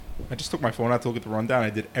I just took my phone out to look at the rundown. I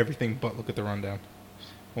did everything but look at the rundown.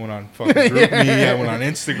 I went on fucking GroupMe. I went on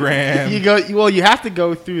Instagram. You have to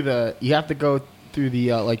go through the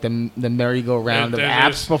like the merry-go-round of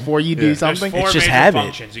apps before you do something. There's 4 It's just major habit.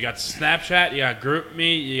 functions. You got Snapchat, you got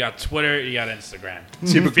GroupMe, you got Twitter, you got Instagram.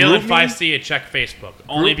 See, but Feeling GroupMe- feisty, you check Facebook.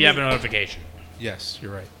 Only if you have a GroupMe- notification. Yes,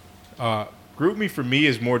 you're right. GroupMe for me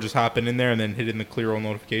is more just hopping in there and then hitting the clear all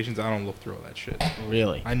notifications. I don't look through all that shit.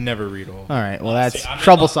 Really? I never read all. All right. Well, that's See, I'm in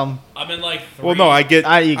troublesome. I'm in like 3. Well, no, I get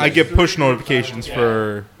you I get get push notifications Yeah.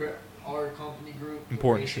 for Our company group,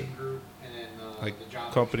 Important racing shit. group, and then like the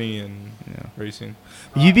job company and racing.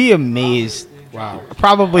 You'd be amazed. Wow.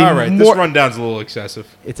 Probably All right, more. this rundown's a little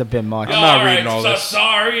excessive. It's a bit much. I'm not reading all so this.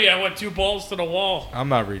 sorry, I went 2 balls to the wall. I'm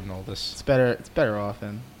not reading all this. It's better off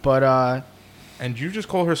then. But And you just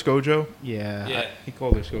call her ScoJo? yeah. Yeah, He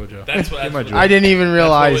called her ScoJo. that's what. Get my That's joke. what I didn't even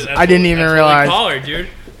realize. that's I didn't even that's realize. What we call her, dude.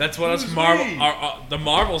 That's what us Marvel, the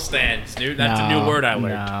Marvel stands, dude. That's a new word I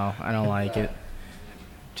learned. No, I don't like it.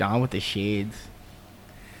 John with the shades.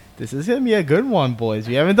 This is gonna be a good one, boys.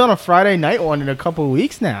 We haven't done a Friday night one in a couple of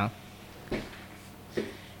weeks now.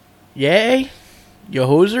 Yay. You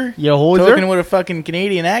hoser? You hoser? Talking with a fucking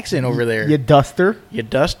Canadian accent over there. You duster. You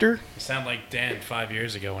duster? You sound like Dan 5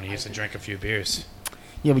 years ago when he used to drink a few beers.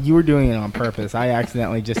 Yeah, but you were doing it on purpose. I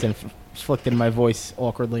accidentally just inflicted my voice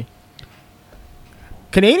awkwardly.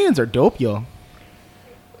 Canadians are dope, yo.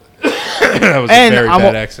 That was And a very I'm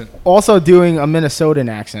bad accent. Also doing a Minnesotan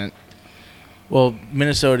accent. Well,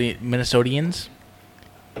 Minnesotians?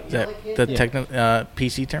 Is that the Yeah.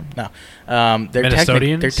 PC term? No.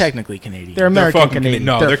 Minnesotans? They're technically Canadian. They're American fucking Canadians.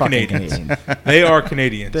 No, they're fucking Canadians. They are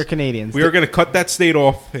Canadians. They're Canadians. We are going to cut that state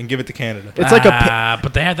off and give it to Canada. It's like a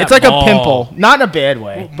but they have that it's like mall. a pimple, not in a bad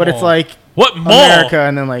way, What but it's mall? like What mall? America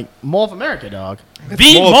and then like Mall of America, dog.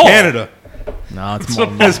 The Mall of mall. Canada. No, it's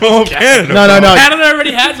Mall. It's Mall of Canada. No, no, no. Canada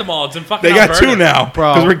already has them all. It's in fucking They got Alberta. 2 now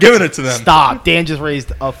Bro. because we're giving it to them. Stop. Dan just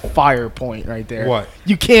raised a fire point right there. What?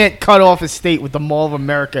 You can't cut off a state with the Mall of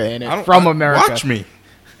America in it from America. Watch me.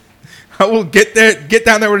 I will get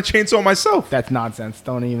down there with a chainsaw myself. That's nonsense.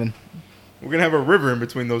 Don't even. We're going to have a river in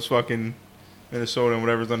between those fucking Minnesota and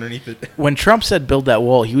whatever's underneath it. When Trump said build that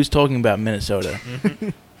wall, he was talking about Minnesota.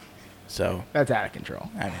 So, That's out of control.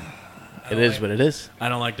 I mean, it is what it is. I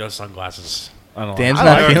don't like those sunglasses. I don't Dan's like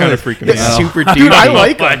not They're feeling kinda it. freaking me It's out. super Dude, I douchey.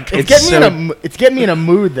 like them. Like, It's it's getting me in a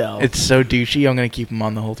mood though. It's so douchey. I'm going to keep him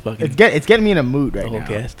on the whole fucking It's getting me in a mood the right whole now.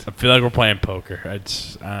 cast. I feel like we're playing poker.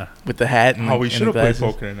 It's With the hat and Oh, we and should have the played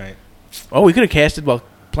glasses. poker tonight. Oh, we could have casted while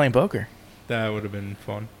playing poker. That would have been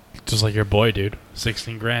fun. just like your boy, dude.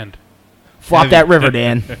 16 grand. Flop that river,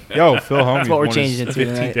 Dan. Yo, Phil Hellmuth. That's what we're won his changing it to 15th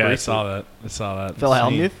tonight. Yeah, I bracelet. saw that. I saw that. Phil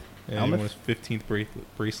Hellmuth. Yeah, he won his 15th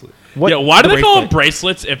bracelet. What? Yeah, why do they call them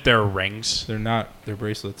bracelet? bracelets if they're rings? They're not. They're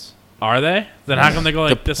bracelets. Are they? Then how come they go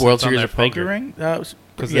like the this? World on Series their of Poker finger? ring? Because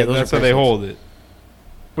those that's are how they bracelets. hold it.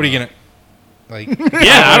 What are you gonna like?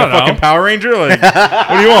 Yeah, I don't fucking know. Power Ranger. Like, what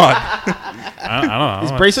do you want? I don't know.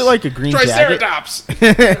 Is bracelet like a green jacket? Triceratops.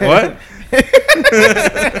 What?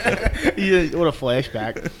 Yeah, what a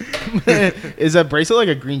flashback. Is a bracelet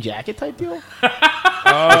like a green jacket type deal?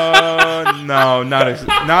 No,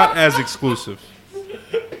 not as exclusive.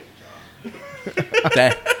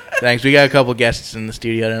 Thanks. We got a couple guests in the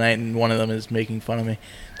studio tonight, and one of them is making fun of me.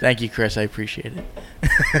 Thank you, Chris. I appreciate it.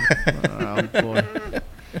 Oh, boy.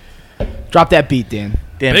 Drop that beat, Dan.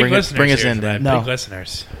 Dan, Big bring listeners us here in, tonight, Dan. No. Big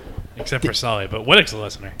listeners. Except for Sully, but Whittick's a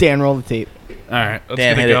listener. Dan, roll the tape. All right, let's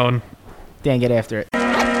Dan, get hit it it. going. Dan, get after it. The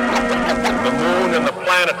moon and the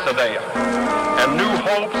planets are there, and new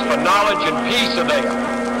hopes for knowledge and peace are there.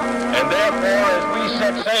 And therefore, as we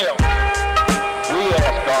set sail, we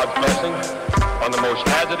ask God's blessing on the most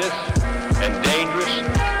hazardous and dangerous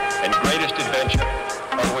and greatest adventure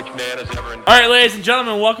on which man has ever endured. All right, ladies and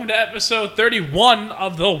gentlemen, welcome to episode 31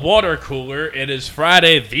 of The Water Cooler. It is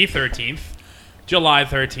Friday the 13th, July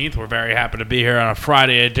 13th. We're very happy to be here on a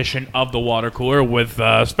Friday edition of The Water Cooler with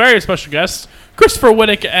very special guests, Christopher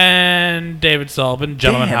Whittick and David Sullivan.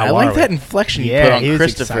 Gentlemen, Dan, how I are like we? that inflection you put Yeah, on he was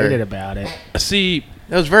Christopher. excited about it. See,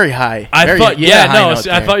 That was very high. I Very- thought, high note I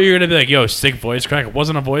there. thought you were gonna be like, "Yo, sick voice crack." It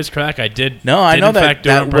wasn't a voice crack. I did. No, I did know in that fact do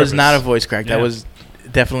it on that was purpose. not a voice crack. That Yeah. was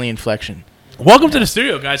definitely inflection. Welcome to the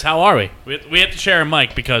studio, guys. How are we? We have to share a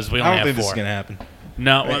mic because we I only don't have think this four. is gonna happen.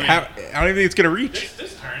 No, I don't even think it's gonna reach.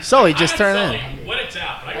 this turn. Sully, just turn in. Whittick's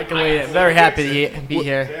out. but I I can can wait. Very happy to be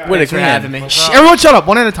here. Whittick, Thanks for man. having me. Shh, everyone shut up,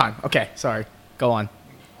 one at a time. Okay, sorry. Go on.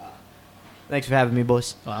 Thanks for having me,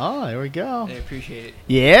 boys. Oh, there we go. I appreciate it.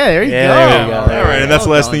 Yeah, there you Yeah, go. there we go. All right, and that's the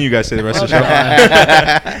Well last done. thing you guys say the rest of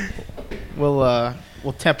the show.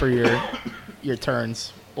 We'll temper your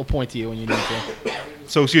turns. We'll point to you when you need to.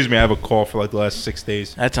 So excuse me, I have a call for like the last 6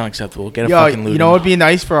 days. That's unacceptable. Get a Yo, fucking Luden. you know what would be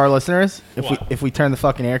nice for our listeners What? if we turn the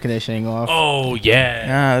fucking air conditioning off. Oh yeah,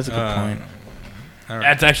 Yeah, that's a good point.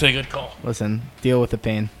 that's actually a good call. Listen, deal with the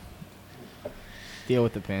pain. Deal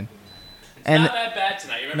with the pain. It's And not that bad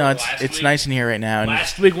tonight. You remember No, last it's week? nice in here right now. And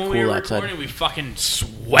Last week when we cool were outside. recording, we fucking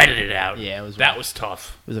sweated it out. Yeah, it was that rough. was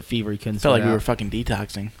tough. it was a fever. You couldn't felt like sweat we were out. fucking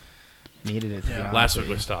detoxing. Needed it. To be honest Last with week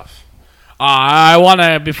you. was tough. I want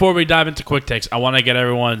to, before we dive into quick takes, I want to get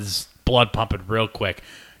everyone's blood pumping real quick.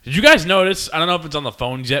 Did you guys notice? I don't know if it's on the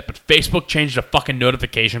phones yet, but Facebook changed the fucking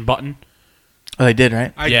notification button. Oh, they did,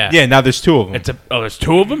 right? Yeah. Now there's 2 of them. There's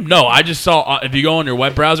 2 of them. No, I just saw. If you go on your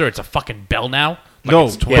web browser, it's a fucking bell now. Like No,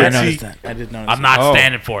 it's Yeah, I Twitter. see- noticed that. I did notice. I'm not Oh.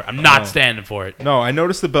 standing for it. I'm not Oh. standing for it. No, I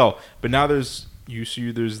noticed the bell, but now there's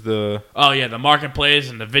there's the. Oh yeah, the marketplace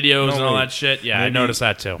and the videos No, and all wait. that shit. Yeah, I Maybe- noticed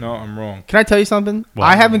that too. No, I'm wrong. Can I tell you something? What?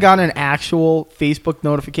 I haven't gotten an actual Facebook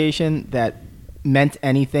notification that meant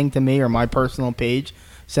anything to me or my personal page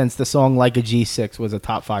since the song "Like a G6" was a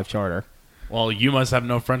top 5 charter. Well, you must have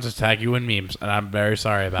no friends to tag you in memes, and I'm very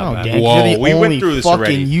sorry about Oh, that. Dan, Whoa, you're the we went only through this fucking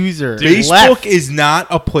already. user. Facebook left. is not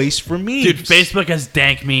a place for memes. Dude, Facebook has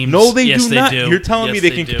dank memes. No, they yes, do they not. Do. You're telling me Yes, they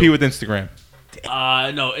can do. compete with Instagram.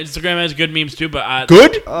 No, Instagram has good memes too, but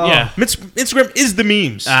Good? yeah. Instagram is the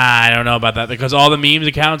memes. I don't know about that because all the memes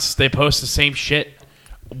accounts they post the same shit.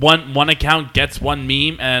 One account gets one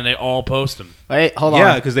meme and they all post them. Wait, hold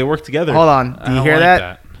yeah, on. because they work together. Hold on. I Do you don't hear like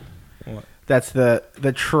that? What? That's the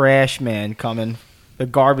trash man coming. The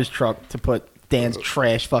garbage truck to put Dan's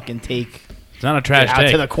trash fucking take It's not a trash out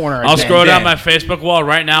take. to the corner. I'll again. scroll down Dan. my Facebook wall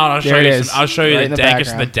right now and I'll show There it you. is. I'll show you Right in the the dankest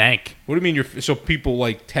of the background. dank. What do you mean? So people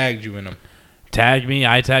like tagged you in them? Tag me.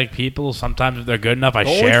 I tag people. Sometimes if they're good enough, I The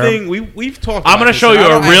share only them. thing we've talked. I'm about gonna this, show and you I a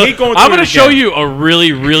don't- I real. hate going I'm through gonna it show again. you a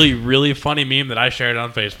really, really, really funny meme that I shared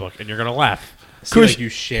on Facebook, and you're gonna laugh. See, Kush- like you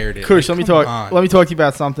shared it. Kush, Like, let me come talk. on. Let me talk to you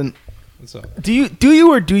about something. What's up? Do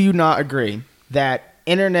you or do you not agree that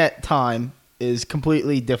internet time is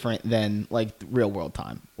completely different than like real world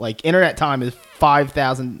time? Like internet time is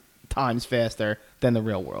 5,000 times faster than the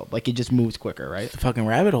real world. Like it just moves quicker, right? The fucking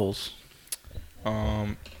rabbit holes.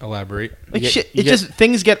 Elaborate. Like You get- shit, you it get- just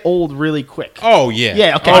things get old really quick. Oh yeah.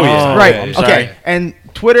 Yeah, okay. Oh yeah. Right. Yeah, yeah. sorry. Okay. And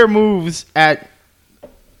Twitter moves at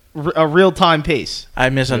a real-time pace. I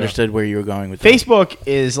misunderstood where you were going with that. Facebook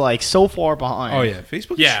is like so far behind. Oh yeah.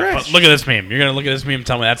 Facebook. Yeah, is trash. but look at this meme. You're gonna look at this meme and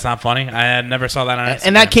tell me that's not funny. I never saw that on Instagram.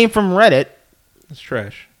 And that came from Reddit. It's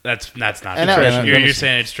trash. That's not And trash. that- You're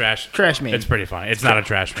saying it's trash. Trash meme. It's pretty funny. It's not a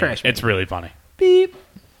trash meme. Trash meme. It's really funny. Beep,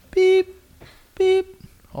 beep, beep.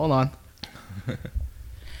 Hold on. Is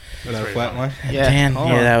that a flat line? Yeah. Dan, hold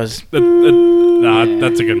yeah, on. that was. No,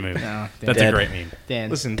 that's a good meme. No, That's Dead. a great meme. Dan.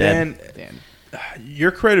 Listen, Dead. Dan, Dan.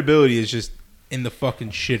 your credibility is just in the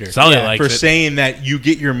fucking shitter. Sully likes for it. saying that you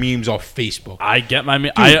get your memes off Facebook. I get my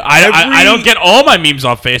Dude, I don't get all my memes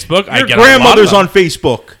off Facebook. I Your get a lot of grandmother's them. on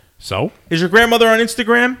Facebook. So Is your grandmother on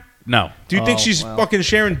Instagram? no. Do you think Oh, she's well. fucking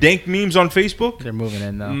sharing dank memes on Facebook? They're moving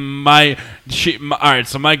in though. All right.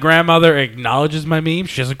 So my grandmother acknowledges my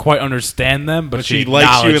memes. She doesn't quite understand them, but, But she likes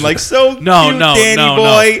you and acknowledges like them. so No, cute, no, Danny no,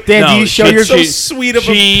 boy. no. Dan, do No, you show she- your So she- sweet of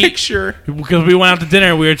she- a picture. Because we went out to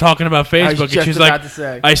dinner and we were talking about Facebook, and just she's about like, to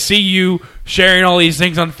say. "I see you sharing all these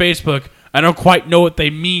things on Facebook. I don't quite know what they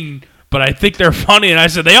mean, but I think they're funny." And I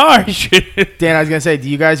said, "They are." Dan, I was gonna say, do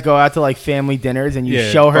you guys go out to like family dinners and you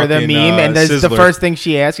Yeah, show her the fucking, meme, and the Sizzler. first thing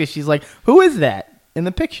she asks is, she's like, "Who is that in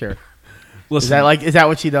the picture?" Listen, Is that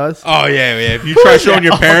what she does? Oh yeah, yeah. If you Who try is showing that?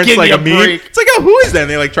 your Oh, parents give like me a a meme, break. it's like, oh, who is that?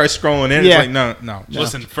 And they like try scrolling in. Yeah. It's like, no.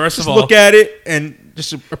 listen. First Just of all, look at it and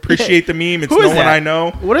just appreciate the meme. It's Who no is one that? I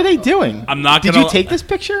know. What are they doing? I'm not Did gonna. you take this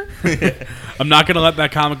picture? I'm not gonna let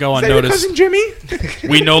that comment go Is that your unnoticed. cousin Jimmy?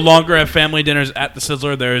 We no longer have family dinners at the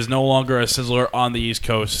Sizzler. There is no longer a Sizzler on the East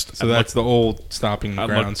Coast. So that's the old stopping I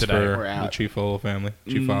looked grounds today. for We're the out. Chief-Follow family.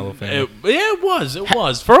 Chief-Follow family. It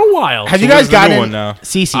was for a while. Have So you guys where's the new gotten one now?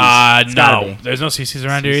 CC's? It's gotta No, be. there's no CC's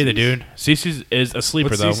around here either, dude. CC's is a sleeper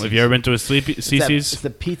What's though. CC's? Have you ever been to a It's that- CC's? It's the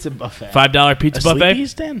pizza buffet. $5 pizza buffet.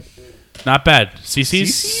 Sleepy's, Dan? Not bad.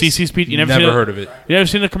 CC's pizza. You never Never seen heard of it. You never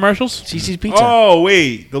seen the commercials? CC's Pizza. Oh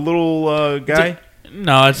wait, the little guy.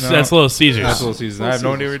 No, that's No. that's Little Caesars. That's Little Caesars. I have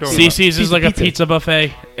no idea what you're talking about. CC's is Pizza like a pizza. pizza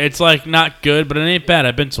buffet. It's like not good, but it ain't bad.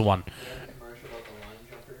 I've been to one.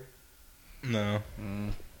 No.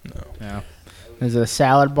 There's a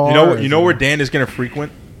salad bar. You know where Dan is gonna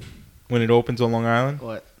frequent when it opens on Long Island?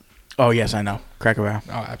 What? Oh, yes, I know. Cracker Barrel.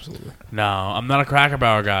 Oh, absolutely. No, I'm not a Cracker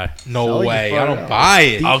Barrel guy. No Sell your way. I photo. don't buy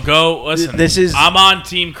it. I'll go. Listen, This is- I'm on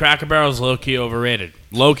Team Cracker Barrel's low key overrated.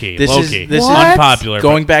 Low key. This Low is- key. this is- unpopular.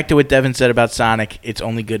 Going back to what Devin said about Sonic, it's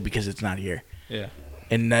only good because it's not here. Yeah.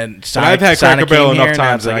 And then But Sonic, I've had Sonic Cracker Barrel came here, enough and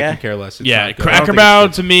times was that like, I can care less. It's Yeah, not good. I don't Cracker think Barrel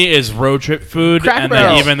it's to me is road trip food, Cracker and then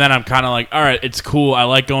Barrel. even then I'm kind of like, all right, it's cool. I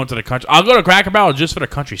like going to the country. I'll go to Cracker Barrel just for the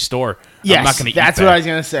country store. Yes, I'm not gonna eat that's there. what I was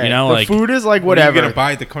gonna say. You know, the like food is like What are you whatever. gonna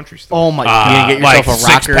buy at the country store? Oh my You god! gonna get like yourself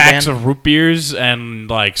a rocker 6 packs band? of root beers and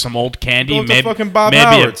like some old candy, Go to maybe fucking Bob maybe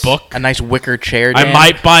Howard's. a book. a nice wicker chair. I Dan.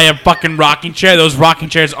 might buy a fucking rocking chair. Those rocking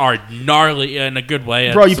chairs are gnarly in a good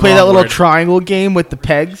way. Bro, you It's the play that wrong little word. triangle game with the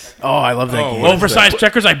pegs? Oh, I love that Oh, game. what is Oversized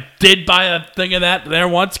checkers. I did buy a thing of that there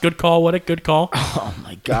once. Good call. What a good call. Oh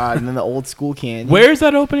my god! And then the old school candy. Where is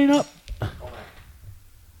that opening up?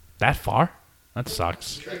 That far? That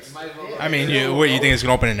sucks. I mean, what you think it's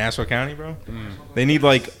gonna open in Nassau County, bro? They need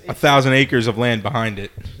like 1,000 acres of land behind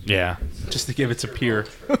it Yeah, just to give its appeal.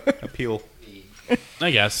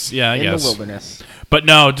 I guess. Yeah, I in the guess. wilderness? But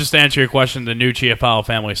no, just to answer your question, the new GFL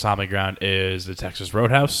family stomping ground is the Texas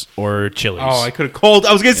Roadhouse or Chili's. Oh, I could have called.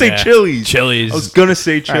 I was gonna say Yeah. Chili's. Chili's. I was gonna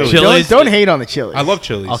say Chili's. Chili's- Don't hate on the Chili's. I love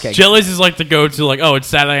Chili's. Okay. Chili's is like the go-to. Like, oh, it's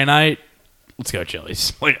Saturday night. Let's go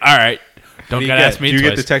Chili's. Like, all right. Don't do you gotta get? ask me Do you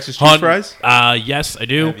twice. get the Texas cheese fries? Yes, I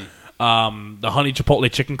do. Heavy. The honey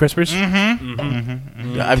chipotle chicken crispers.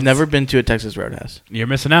 I've never been to a Texas Roadhouse. You're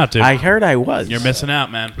missing out, dude. I heard I was. You're missing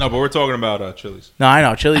out, man. No, but we're talking about Chili's. No, I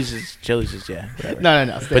know. Chili's is yeah. Whatever.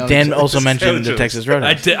 No. Stay But on Dan the also Stay on mentioned the the Chili's. Texas I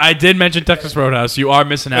Roadhouse. did mention Texas Roadhouse. You are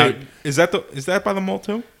missing out. Wait, is that by the mall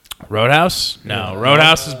too? Roadhouse? No,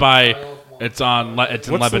 Roadhouse is by. It's on. It's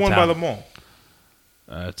in What's the Levittown. one by the mall?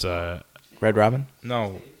 It's Red Robin.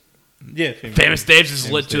 No. Yeah, Famous Dave's is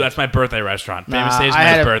lit too. Dave's. That's my birthday restaurant. Nah, Famous Dave's is I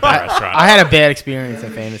had my a- birthday restaurant. I had a bad experience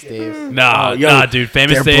at Famous Dave's. Nah, yo, nah, dude.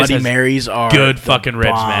 Famous Their Dave's Bloody has Marys are good the fucking ribs,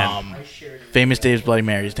 bomb. man. Famous Dave's Bloody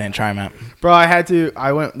Marys. Dan, try them out. Bro,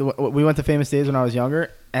 we went to Famous Dave's when I was younger,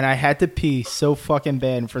 and I had to pee so fucking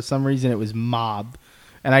bad, and for some reason it was mobbed.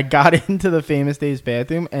 And I got into the Famous Dave's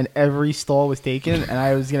bathroom, and every stall was taken, and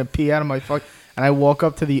I was gonna pee out of my fuck. And I walk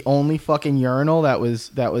up to the only fucking urinal that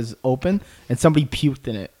was open, and somebody puked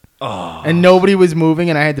in it. Oh. And nobody was moving,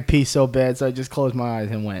 and I had to pee so bad, so I just closed my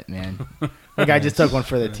eyes and went, man. Like, I just took one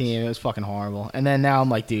for the team. It was fucking horrible. And then now I'm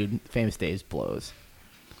like, dude, Famous Dave's blows.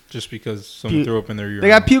 Just because someone threw up in their urinal. They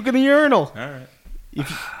got puke in the urinal. All right.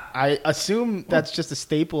 I assume that's just a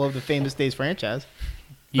staple of the Famous Dave's franchise.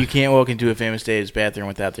 You can't walk into a Famous Dave's bathroom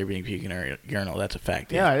without there being puke in a urinal. That's a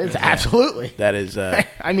fact. Yeah, it is. Absolutely. That is. I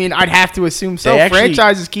mean, I'd have to assume so. They actually-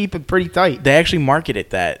 Franchises keep it pretty tight. They actually market it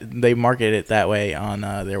that way on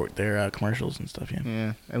their commercials and stuff. Yeah.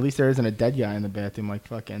 Yeah. At least there isn't a dead guy in the bathroom like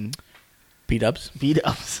fucking Beat ups. beat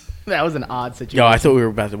ups. That was an odd situation. Yo, I thought we were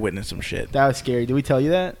about to witness some shit. That was scary. Did we tell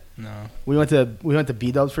you that? No. We went to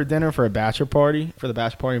B-Dubs for dinner for the bachelor party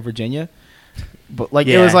in Virginia. But like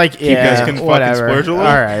it Yeah. was like You guys yeah, can fucking whatever. splurge a All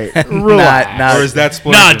little? right, Not- Or is that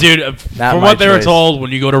split? Nah, dude. From my what they were choice. told,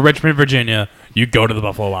 when you go to Richmond, Virginia, you go to the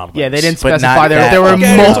Buffalo Wild Wings. yeah, they didn't But not specify there. that There were fucking-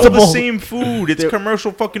 Okay, it's all multiple. the same food. It's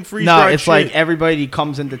commercial fucking freeze No, dried it's like shit. everybody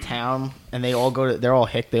comes into town and they all go to. They're all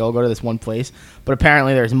hick. They all go to this one place. But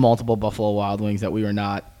apparently, there's multiple Buffalo Wild Wings that we were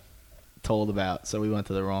not told about. So we went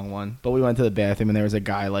to the wrong one. But we went to the bathroom and there was a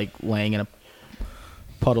guy like laying in a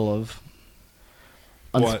puddle of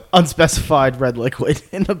What? unspecified red liquid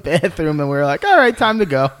in the bathroom, and we were like, "All right, time to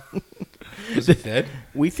go." Was it dead?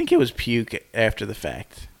 We think it was puke after the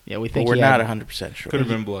fact. Yeah, we But think we're he not had- 100% sure. Could have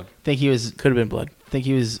been blood. Think he was. Could have been blood. Think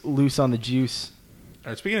he was loose on the juice.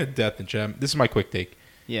 All right, speaking of death and chat, this is my quick take.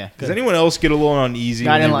 Yeah. Does anyone else get a little uneasy?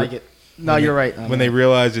 No, I when didn't they like re- it. No, when you're they- right. When they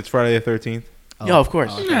realize it's Friday the 13th? Yeah, of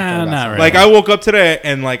course. okay. Nah, not really. Like, I woke up today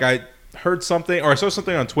and, like, I heard something, or I saw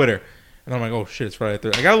something on Twitter, and I'm like, oh, shit, it's Friday the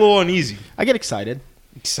 13th. I got a little uneasy. I get excited.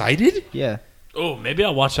 Excited? Yeah. Oh, maybe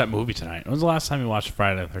I'll watch that movie tonight. When was the last time you watched a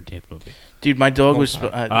Friday the 13th movie? Dude, my dog was.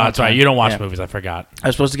 That's right. You don't watch yeah. movies. I forgot. I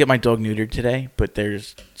was supposed to get my dog neutered today, but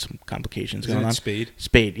there's some complications Isn't going it on. Spade?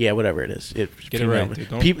 Spade, yeah, whatever it is. Get it right, dude.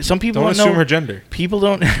 Don't- Some people Don't don't assume know. her gender. People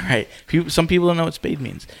don't. Right. Some people don't know what spade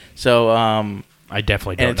means. So, I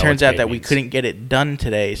definitely don't and know it turns what out that Spade we means. couldn't get it done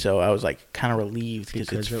today. So I was like kind of relieved because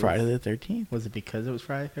Because it's it was- Friday the 13th. Was it because it was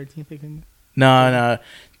Friday 13th? They couldn't- No.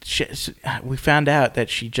 We found out that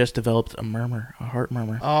she just developed a heart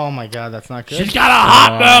murmur. Oh my god, that's not good. She's got a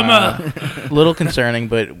hot mama. A little concerning,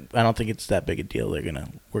 but I don't think it's that big a deal. We're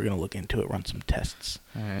gonna look into it, run some tests.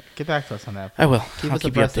 All right, get back to us on that. I will. Keep I'll us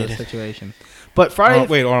keep you abreast of the updated. situation. But Friday,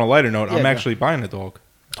 Wait, on a lighter note, Yeah, I'm go. actually buying a dog.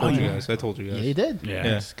 I told you yeah. guys. I told you guys. yeah, you did. Yeah.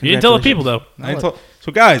 Yeah. You didn't tell the people, though.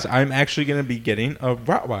 So, guys, I'm actually going to be getting a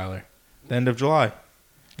Rottweiler the end of July.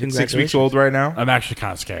 It's 6 weeks old right now. I'm actually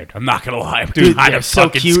kind of scared. I'm not going to lie. I'm Dude, kind they're of so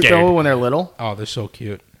fucking cute scared. though when they're little. Oh, they're so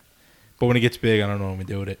cute. But when it gets big, I don't know what I'm going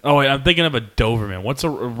to do with it. Oh, wait. I'm thinking of a Doberman. What's a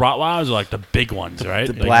Rottweilers are like the big ones, right?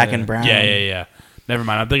 The Like- black and brown. Yeah. Never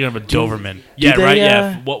mind. I'm thinking of a Doberman. Yeah, they, right.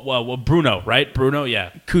 Yeah. What? Bruno, right? Bruno.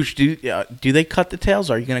 Yeah. Koosh, do they cut the tails?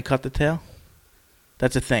 Are you gonna cut the tail?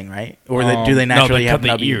 That's a thing, right? Or do they No, naturally they have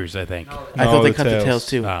cut the nubby ears. I think. I thought No, they the cut the tails. tails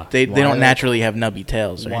too. Ah. They Why don't do they- naturally have nubby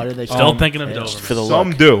tails, right? Why do they? Still cut thinking of tails? Doberman. For the Some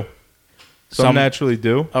look. do. Some Some- naturally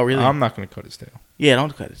do. Oh, really? I'm not going to cut his tail. Yeah,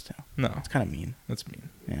 don't cut his tail. No, It's kind of mean. that's mean.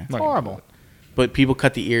 Yeah. I'm not gonna Horrible. do it. But people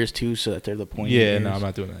cut the ears too, so that they're the pointy. Yeah, ears. no, I'm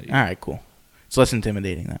not doing that. Either. All right, cool. It's less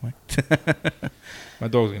intimidating that way. My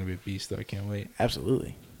dog's going to be a beast, though. I can't wait.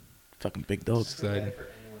 Absolutely. Fucking big It's dogs. exciting.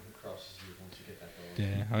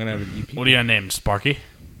 Yeah, I'm going to have an EP. What do you name? Sparky.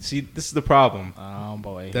 See, this is the problem. Oh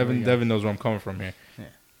boy. Devin knows where I'm coming from here. Yeah.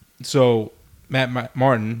 So, Matt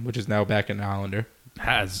Martin, which is now back in Islander, He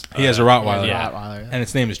has a Rottweiler. Yeah. Rottweiler. And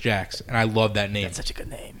its name is Jax. And I love that name. That's such a good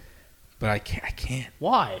name. But I can't.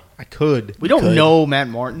 Why? I could. We don't could. know Matt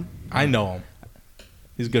Martin. I know him.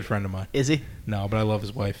 He's a good friend of mine. Is he? No, but I love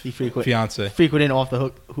his wife. He frequent- Fiance. Frequenting off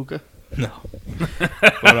the hookah. No.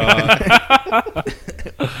 But,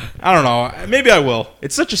 I don't know. Maybe I will.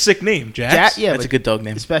 It's such a sick name, Jax. Yeah, That's but a good dog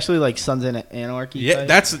name. especially like Sons in Anarchy. Yeah,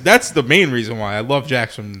 type. that's the main reason why I love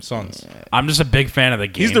Jax from Sons. I'm just a big fan of the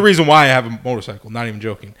game. He's the reason why I have a motorcycle. Not even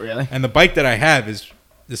joking. Really? And the bike that I have is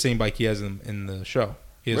the same bike he has in the show.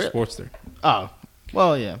 He has Really? a Sportster. Oh,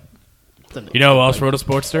 well, yeah. You know who else rode a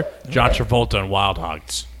Sportster? John Travolta and Wild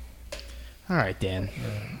Hogs. All right, Dan.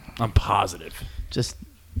 I'm positive.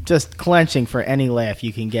 Just clenching for any laugh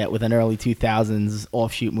you can get with an early 2000s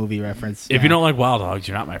offshoot movie reference. If Yeah. you don't like Wild Hogs,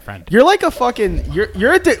 you're not my friend. You're like a fucking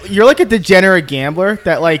you're like a degenerate gambler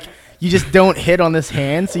that like you just don't hit on this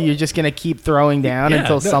hand, so you're just gonna keep throwing down Yeah,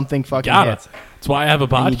 until no, something fucking Got hits. it. That's why I have a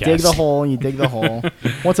podcast. And you dig the hole and you dig the hole.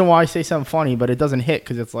 Once in a while, I say something funny, but it doesn't hit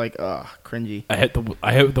because it's like, ugh, cringy. I hit the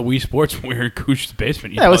Wii Sports when we were in Kush's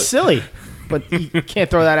basement. You Yeah, it was thought- silly, but you can't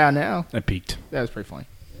throw that out now. I peaked. That was pretty funny.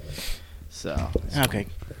 So, Okay,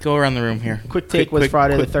 go around the room here. Quick take was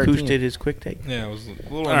Friday the 13th. Koosh did his quick take. Yeah, it was a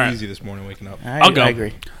little All right. uneasy this morning waking up. I'll go. I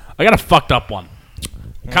agree. I got a fucked up one.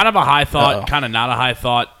 Kind of a high thought, Uh-oh. kind of not a high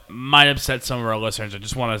thought. Might upset some of our listeners. I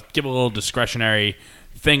just want to give a little discretionary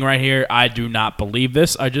thing right here. I do not believe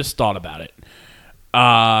this. I just thought about it.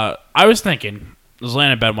 I was thinking. I was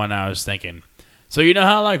laying in bed one night. I was thinking. So you know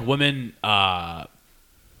how like women,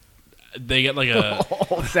 they get like a.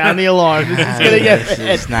 sound the alarm. This is gonna get This bad.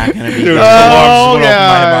 is not gonna be. Dude, good. the alarm's Oh going off in my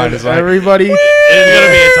god! mind. It's like- Everybody, It's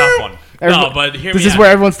gonna be a tough one. No, Everybody- but hear me this is out.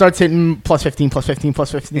 where everyone starts hitting plus 15, plus 15,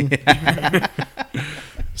 plus 15.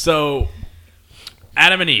 So,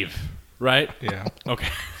 Adam and Eve, right? Yeah. Okay.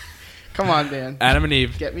 Come on, Dan. Adam and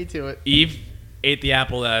Eve. Get me to it. Eve ate the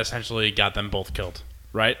apple that essentially got them both killed,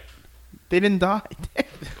 right? They didn't die.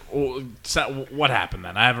 Well, so what happened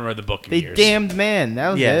then? I haven't read the book in They years. damned man. That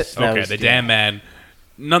was Yes. it. That Okay, was the the- damn man.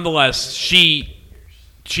 Nonetheless, she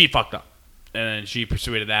fucked up, and then she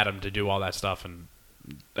persuaded Adam to do all that stuff, and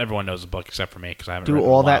everyone knows the book except for me because I haven't Do read it in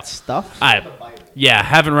a all while. that stuff.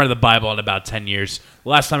 Haven't read the Bible in about 10 years. The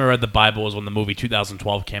last time I read the Bible was when the movie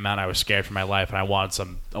 2012 came out. I was scared for my life, and I wanted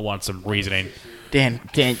some reasoning. Dan,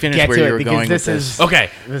 Dan, finish get where to you it, were because going this with is- this. Okay.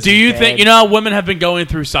 This Do is you bad. think how women have been going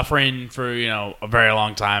through suffering for a very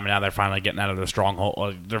long time, and now they're finally getting out of their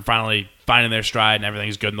stronghold? They're finally finding their stride, and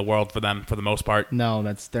everything's good in the world for them for the most part. No,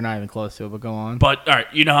 they're not even close to it. But go on. But all right,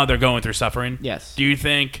 you know how they're going through suffering. Yes. Do you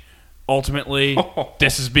think ultimately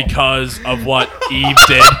this is because of what Eve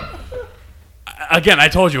did? Again, I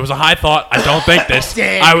told you it was a high thought. I don't think this.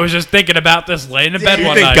 Dan. I was just thinking about this laying in bed You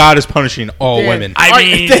one think night. God is punishing all Dan, women? I Alright,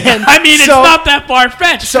 mean, Dan, it's so- not that far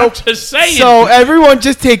fetched. so- I'm just saying. So everyone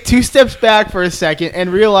just take 2 steps back for a second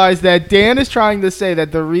and realize that Dan is trying to say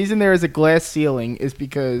that the reason there is a glass ceiling is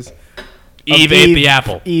because of Eve ate the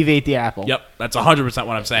apple. Eve ate the apple. Yep, that's 100%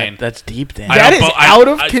 what I'm saying. That's deep, Dan. I That don't- is but I- out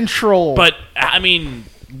of I- control. But I mean,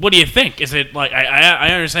 what do you think? Is it like I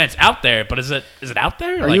understand it's out there, but is it out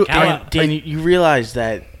there? Are Like you- how? Dan, Dan, you realize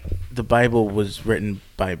that the Bible was written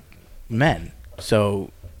by men, so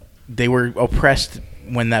they were oppressed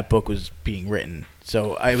when that book was being written.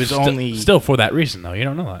 So I was only Still for that reason though. You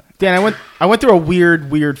don't know that. Dan, I went through a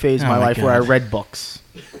weird phase in Oh my my life where I God. read books.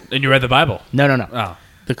 And you read the Bible. No. Oh,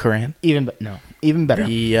 the Quran, Even better.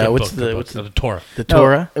 the good what's book, the good what's book. the, the Torah? the No,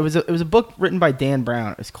 Torah? It was a book written by Dan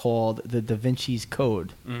Brown. It's called The Da Vinci's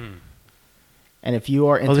Code. And if you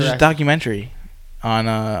are Oh, there's a interested, documentary on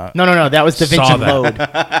no, that was Da Vinci Saw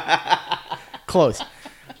that. Load. Close.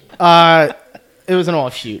 It was an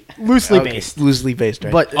offshoot, loosely okay, based. loosely based,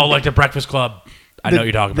 right? But Oh, like the Breakfast Club. I know what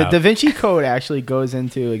you're talking about. The Da Vinci Code actually goes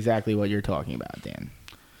into exactly what you're talking about, Dan.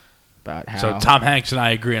 About how So Tom Hanks and I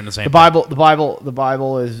agree on the same. the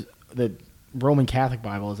Bible is the Roman Catholic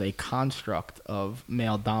Bible is a construct of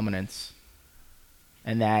male dominance,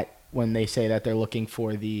 and that when they say that they're looking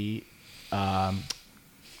for the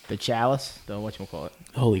chalice, the whatchamacallit?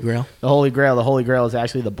 Holy Grail. The Holy Grail. The Holy Grail is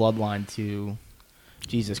actually the bloodline to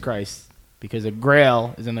Jesus Christ, because a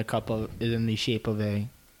grail is in the shape of a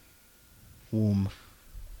womb.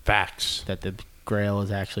 Facts. That the grail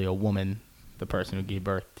is actually a woman, the person who gave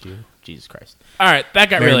birth to Jesus Christ. All right, that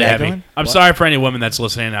got Mary really Magdalene? heavy. I'm sorry for any women that's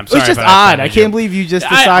listening. I'm It's sorry. just if odd. I offended can't you. believe you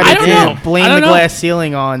just I decided don't to know. blame I the don't know. glass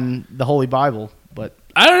ceiling on the Holy Bible. But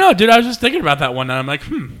I don't know, dude. I was just thinking about that one, and I'm like,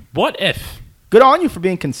 what if? good on you for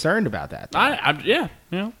being concerned about that. Yeah,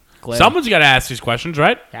 you know, Glad. someone's got to ask these questions,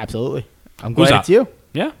 right? Absolutely. I'm Who's glad up? it's you.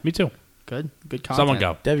 Yeah, me too. Good content. Someone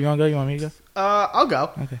go. Dev, you want to go? You want me to go? I'll go.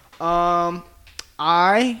 Okay.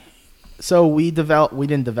 We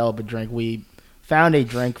didn't develop a drink. We found a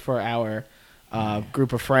drink for our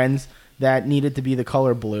group of friends that needed to be the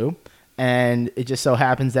color blue, and it just so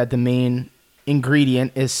happens that the main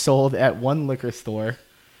ingredient is sold at one liquor store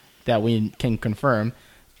that we can confirm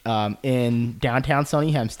in downtown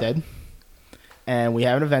sunny Hempstead, and we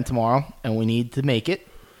have an event tomorrow, and we need to make it,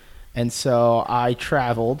 and so I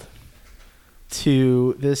traveled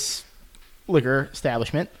to this liquor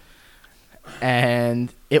establishment,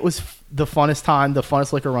 and it was the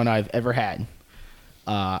funnest liquor run I've ever had.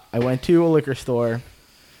 I went to a liquor store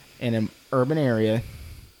in an urban area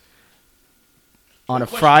on a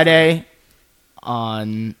Friday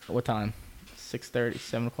on what time? 6:30,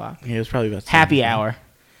 7 o'clock? Yeah, it was probably about Happy hour.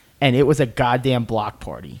 And it was a goddamn block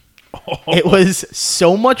party. It was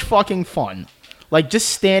so much fucking fun. Like, just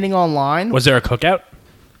standing online. Was there a cookout?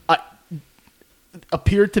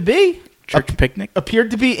 Appeared to be. Church picnic.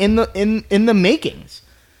 Appeared to be in the makings.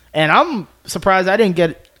 And I'm surprised I didn't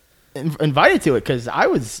get invited to it, because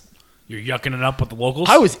You're yucking it up with the locals?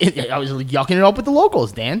 I was yucking it up with the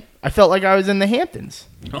locals, Dan. I felt like I was in the Hamptons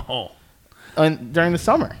Oh. during the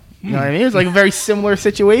summer. You know what I mean? It was like a very similar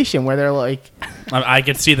situation where they're like, I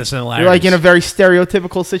could see the similarities. you're like in a very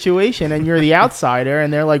stereotypical situation, and you're the outsider,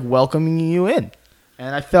 and they're like welcoming you in.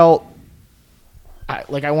 And I felt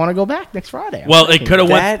like I want to go back next Friday. Well, it could have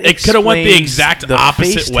went. It could have went the explains exact the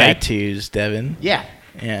opposite face way. Tattoos, Devin. Yeah,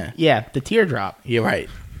 Yeah. the teardrop. You're right.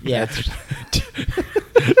 Yeah,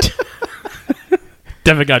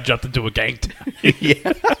 Devin got jumped into a gang.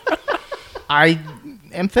 I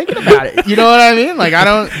am thinking about it. You know what I mean? Like, I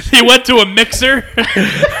don't. He went to a mixer.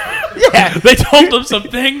 Yeah. They told him some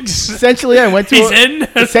things. Essentially, I went to. He's in.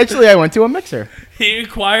 Essentially, I went to a mixer. He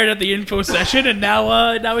inquired at the info session, and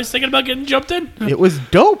now he's thinking about getting jumped in. It was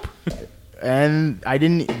dope. And I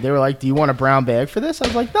didn't. They were like, "Do you want a brown bag for this?" I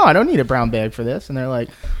was like, "No, I don't need a brown bag for this." And they're like,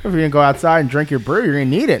 "If you're gonna go outside and drink your brew, you're gonna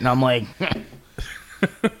need it." And I'm like,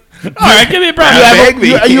 All right, give me a brown you bag.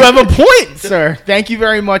 have, you have a point, sir. Thank you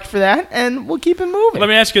very much for that, and we'll keep it moving." Let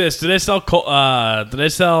me ask you this: Do they sell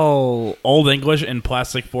Old English in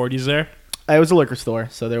plastic 40s there? It was a liquor store,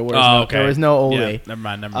 so there was there was no Old A. Never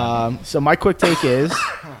mind. So my quick take is,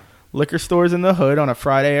 liquor stores in the hood on a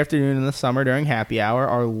Friday afternoon in the summer during happy hour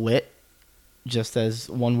are lit, just as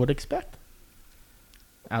one would expect.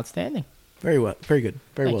 Outstanding. Very well. Very good.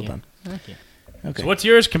 Very Thank well you. done. Thank you. Okay. So what's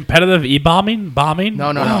yours? Competitive e-bombing? Bombing? No.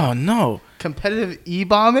 Oh no. Competitive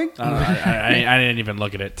e-bombing? I didn't even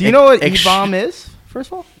look at it. Do you know what Ex- e-bomb is, first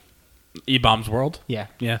of all? E-bombs world? Yeah.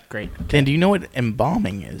 Yeah. Great. Dan, do you know what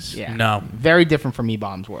embalming is? Yeah. No. Very different from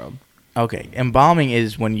e-bomb's world. Okay. Embalming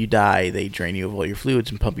is when you die, they drain you of all your fluids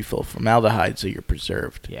and pump you full of formaldehyde so you're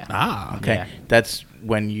preserved. Yeah. Ah. Okay. Yeah. That's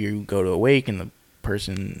when you go to a wake and the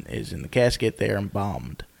person is in the casket, they are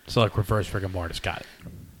embalmed. So like reverse rigor mortis. Got it.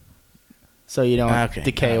 So you don't Okay.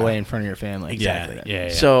 decay away in front of your family. Exactly. Yeah.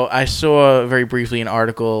 So I saw very briefly an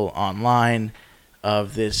article online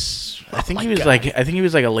of this. I think he was like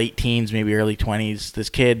a late teens, maybe early 20s. This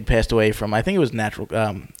kid passed away from. I think it was natural.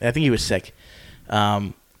 I think he was sick.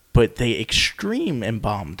 But they extreme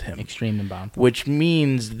embalmed him, Extreme embalmed. which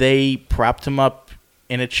means they propped him up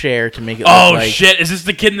in a chair to make it. Oh look like, shit! Is this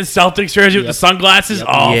the kid in the Celtics jersey with the sunglasses? Yep.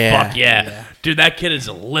 Oh Yeah. fuck yeah. Dude! That kid is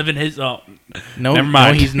living his. Oh, No, never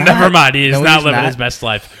mind. No, he's not. Never mind. He is No, not he's living not. his best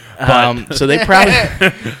life. But So they probably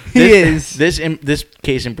He is. this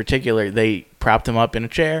case in particular. They propped him up in a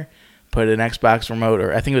chair, put an Xbox remote,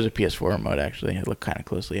 or I think it was a PS4 remote. Actually, I looked kind of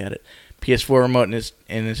closely at it. PS4 remote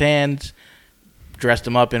in his hands. Dressed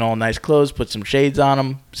him up in all nice clothes, put some shades on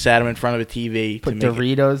him, sat him in front of a TV. Put to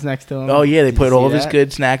make Doritos next to him. Oh yeah, they Did you put all see of his that? good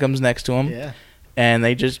snackums next to him. Yeah. And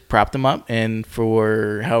they just propped him up, and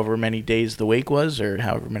for however many days the wake was, or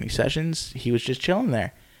however many sessions, he was just chilling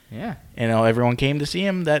there. Yeah. You know, everyone came to see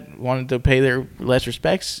him that wanted to pay their last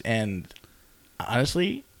respects, and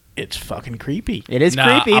honestly, It's fucking creepy. It is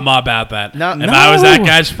Nah, creepy. I'm all about that. No, if I was that no.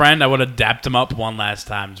 guy's friend, I would have dapped him up one last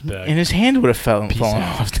time. Just be like, And his hand would have fallen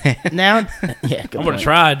off. Now, yeah, good I would have point.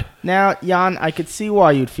 tried. Now, Jan, I could see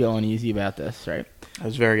why you'd feel uneasy about this, right? I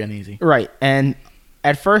was very uneasy. Right. And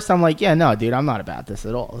at first, I'm like, yeah, no, dude, I'm not about this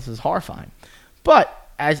at all. This is horrifying. But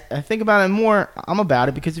as I think about it more, I'm about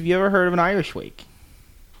it because have you ever heard of an Irish wake?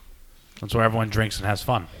 That's where everyone drinks and has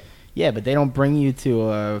fun. Yeah, but they don't bring you to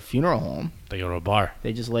a funeral home. They go to a bar.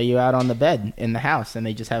 They just lay you out on the bed in the house, and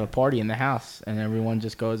they just have a party in the house, and everyone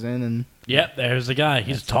just goes in and Yep, there's the guy.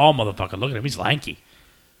 He's a tall motherfucker. Look at him. He's lanky.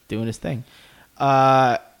 doing his thing.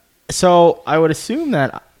 So I would assume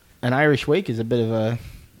that an Irish wake is a bit of a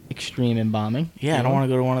extreme embalming. Yeah, I don't want to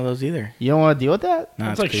go to one of those either. You don't want to deal with that?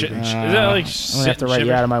 No, It's like shit. creepy. Is that like I'm gonna have to write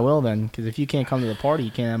you out of my will then, because if you can't come to the party,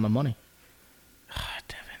 you can't have my money.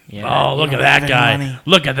 Yeah, Oh, look You at don't that have guy. any money.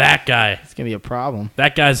 Look at that guy. it's gonna be a problem.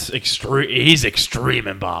 That guy's extreme. He's extreme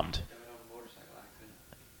embalmed.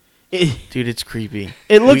 Dude, it's creepy.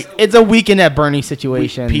 It looks. It's a weekend at Bernie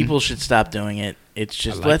situation. People should stop doing it. It's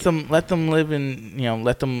just like let them live in,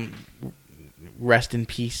 let them rest in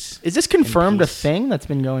peace. Is this confirmed a peace. thing that's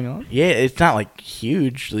been going on? Yeah, it's not like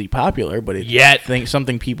hugely popular, but it's Yet.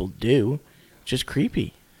 something people do. Just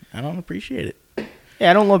creepy. I don't appreciate it. Yeah,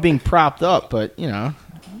 I don't love being propped up, but you know,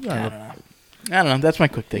 you I wanna, don't know. That's my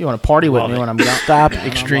quick you thing. want to party with Love me it. when I'm done. Stop I'm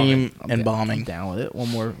extreme I'm embalming. down with it.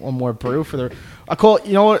 One more brew for the. I call it.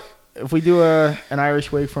 You know what? If we do an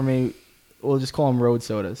Irish wake for me, we'll just call them road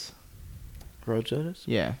sodas. Road sodas?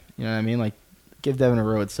 Yeah, you know what I mean. Like, give Devin a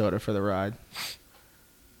road soda for the ride.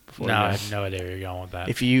 Before No, he I goes. have no idea where you're going with that.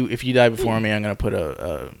 If you die before me, I'm gonna put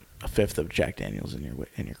a fifth of Jack Daniels in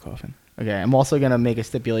your coffin. Okay, I'm also gonna make a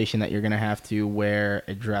stipulation that you're gonna have to wear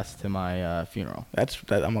a dress to my funeral.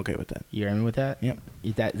 I'm okay with that. You hear me with that? Yep.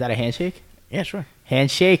 Is that a handshake? Yeah, sure.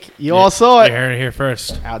 Handshake. You all saw You it. heard it here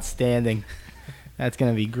first. Outstanding. That's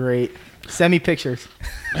gonna be great. Send me pictures.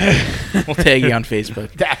 We'll tag you on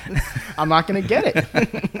Facebook. I'm not gonna get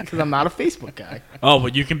it because I'm not a Facebook guy. Oh,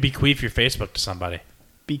 but you can bequeath your Facebook to somebody.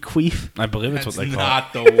 Bequeath. I believe that's what they call it.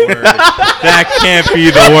 Not the word. That can't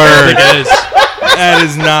be the word. It is. That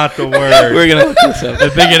is not the word. We're gonna look this up. I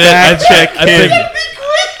think it is. Fact check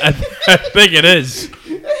I think it is.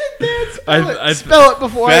 Spell it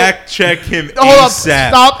before. Fact check him Hold up. ASAP.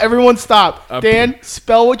 Stop. Everyone stop. Dan,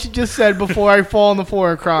 spell what you just said before I fall on the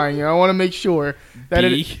floor and crying. You know, I want to make sure that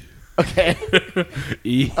it. B Okay.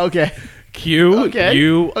 E Okay. Q Okay.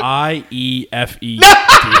 U I E F E.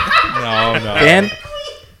 No, no.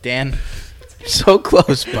 Dan, so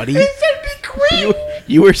close, buddy. He said bequeath.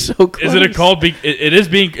 You were so close. Is it called? It is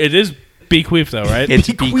bequeath though, right? It's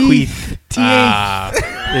bequeath.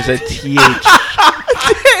 There's a TH.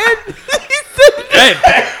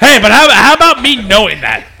 Hey, but how about me knowing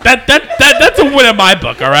that? That's a win in my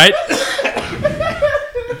book. All right.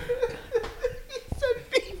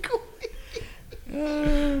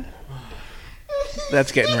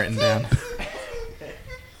 That's getting written down.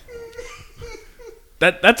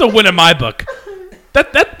 That's a win in my book.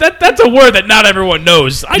 That's a word that not everyone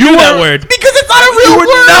knows. I knew that word. Because it's not a real You were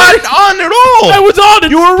word. not on at all. I was on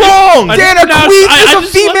it. You were wrong. I Dan, a pronounced- queef I is a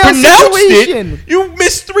just female Pronounced situation. it. You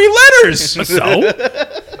missed 3 letters. So,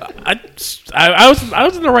 I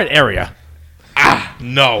was in the right area.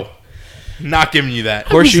 No. Not giving you that.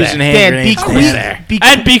 Horseshoes and hand Dan, grenades. bequeath. There. Bequeath.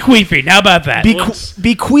 And bequeathing. How about that?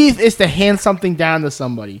 Bequeath is to hand something down to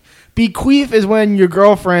somebody. Bequeath is when your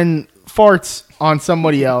girlfriend farts on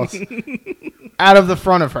somebody else out of the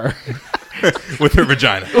front of her. With her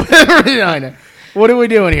vagina. Vagina. What are we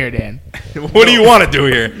doing here, Dan? What do you want to do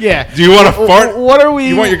here? Yeah. Do you want to fart? What are we?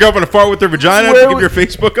 You want your girlfriend to fart with her vagina Where to give we- your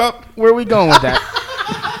Facebook up? Where are we going with that?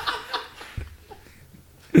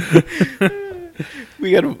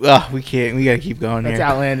 We gotta. We can't. We gotta keep going That's here.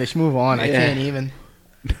 outlandish. Move on. I Yeah. can't even.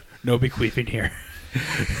 No bequeathing here.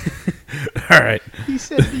 All right. He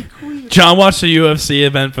said bequeath. John watched a UFC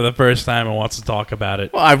event for the first time and wants to talk about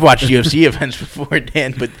it. Well, I've watched UFC events before,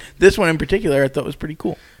 Dan, but this one in particular I thought was pretty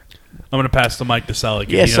cool. I'm going to pass the mic to Sully.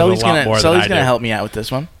 'cause Yeah, he knows Sully's a lot more than Sully's I gonna do. help me out with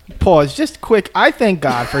this one. Pause. Just quick. I thank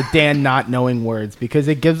God for Dan not knowing words because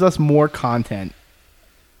it gives us more content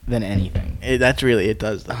than anything. It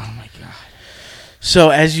does. Though. Oh my god! So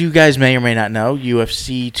as you guys may or may not know,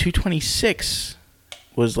 UFC 226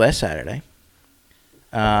 was last Saturday.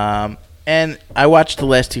 And I watched the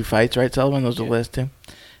last 2 fights. Right, Sullivan? Those were the last 2.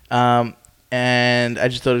 And I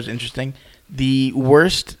just thought it was interesting. The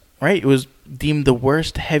worst. Right, it was deemed the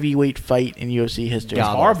worst heavyweight fight in UFC history.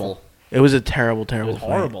 God horrible. awful. It was a terrible fight.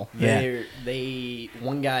 horrible. Yeah.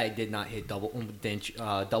 One guy did not hit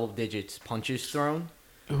double digits punches thrown.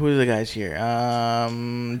 Who are the guys here?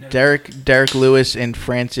 Derek Lewis and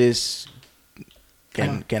Francis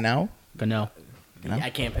Ganau. Gano. I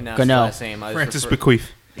can't pronounce Gano. the last name. Francis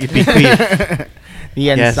Bequeath. The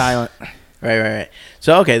end silent. Right.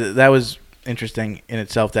 So okay, that was interesting in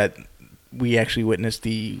itself that we actually witnessed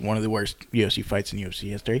one of the worst UFC fights in UFC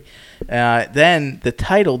history. Then the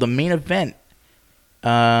title, the main event,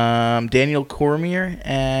 Daniel Cormier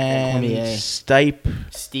and Stipe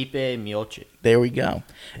Miocic. There we go.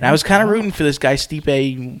 And I was kind of rooting for this guy,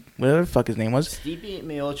 Stipe, whatever the fuck his name was. Stipe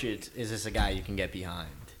Miocic is just a guy you can get behind.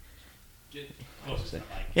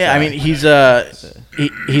 Yeah, I mean he's a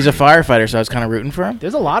firefighter, so I was kind of rooting for him.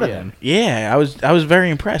 There's a lot of them. Yeah, I was very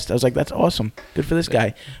impressed. I was like, that's awesome, good for this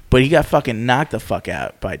guy. But he got fucking knocked the fuck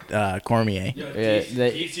out by Cormier.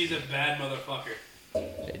 DC's a bad motherfucker.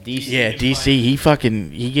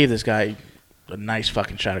 DC. He gave this guy a nice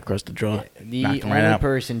fucking shot across the jaw. The Knocked him only right out.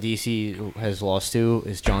 person DC has lost to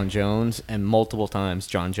is John Jones, and multiple times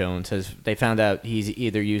John Jones they found out he's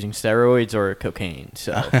either using steroids or cocaine.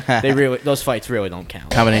 So those fights really don't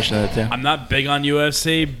count. Combination of the two. I'm not big on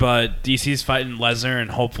UFC, but DC's fighting Lesnar in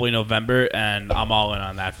hopefully November, and I'm all in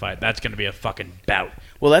on that fight. That's gonna be a fucking bout.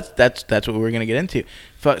 Well, that's what we're gonna get into.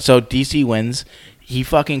 So DC wins. He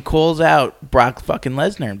fucking calls out Brock fucking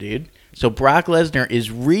Lesnar, dude. So Brock Lesnar is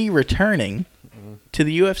returning to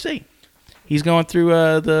the UFC. He's going through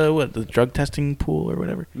the drug testing pool or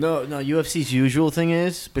whatever. No. UFC's usual thing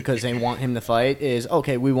is, because they want him to fight, is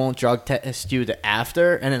okay. We won't drug test you to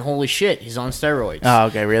after, and then holy shit, he's on steroids. Oh,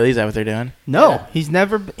 okay, really? Is that what they're doing? No, Yeah. he's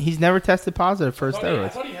never tested positive for steroids. I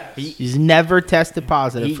thought he has. He's never tested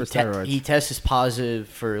positive for steroids. He tests positive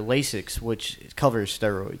for Lasix, which covers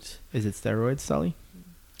steroids. Is it steroids, Sully?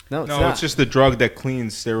 No, it's No, not. it's just the drug that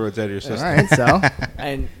cleans steroids out of your system. All right, so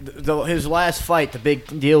And his last fight, the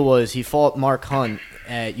big deal was he fought Mark Hunt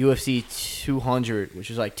at UFC 200, which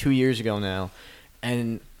was like 2 years ago now.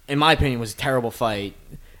 And in my opinion, it was a terrible fight.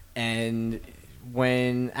 And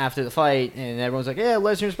when after the fight, and everyone's like, yeah,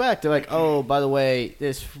 Lesnar's back. They're like, oh, by the way,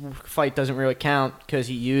 this fight doesn't really count because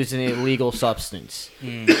he used an illegal substance.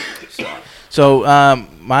 So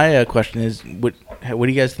my question is, what do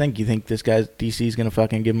you guys think? You think this guy's DC is gonna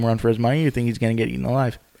fucking give him a run for his money? Or you think he's gonna get eaten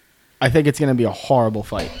alive? I think it's going to be a horrible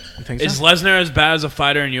fight. You think Is so? Lesnar as bad as a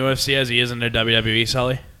fighter in UFC as he is in the WWE,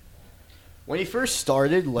 Sully? When he first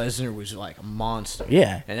started, Lesnar was like a monster.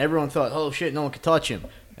 Yeah. And everyone thought, oh shit, no one could touch him.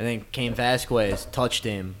 And then Cain Vasquez touched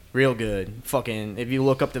him real good. Fucking, if you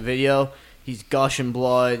look up the video, he's gushing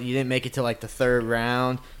blood. He didn't make it to like the third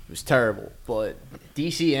round. It was terrible. But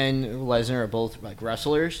DC and Lesnar are both like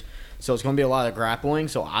wrestlers. So it's going to be a lot of grappling.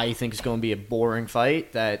 So I think it's going to be a boring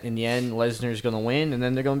fight that in the end Lesnar's going to win. And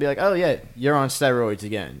then they're going to be like, oh yeah, you're on steroids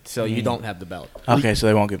again. So you don't have the belt. Okay, so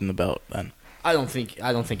they won't give him the belt then. I don't think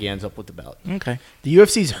he ends up with the belt. Okay. The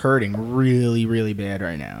UFC's hurting really, really bad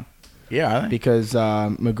right now Yeah, are they? because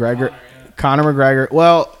Conor McGregor.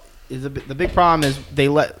 Well, the big problem is they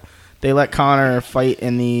let Conor fight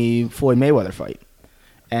in the Floyd Mayweather fight,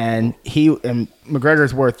 and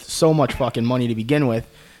McGregor's worth so much fucking money to begin with.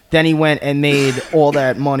 Then he went and made all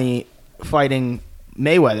that money fighting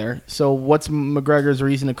Mayweather. So what's McGregor's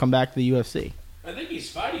reason to come back to the UFC? I think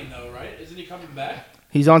he's fighting though, right? Isn't he coming back?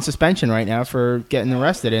 He's on suspension right now for getting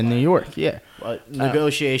arrested in New York. Yeah. But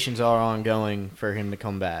negotiations are ongoing for him to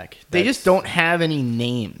come back. They just don't have any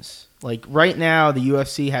names. Like right now, the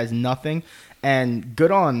UFC has nothing. And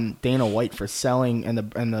good on Dana White for selling and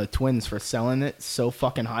the Twins for selling it so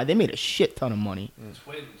fucking high. They made a shit ton of money.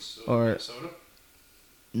 Twins. Or- Minnesota?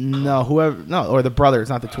 Or the brothers,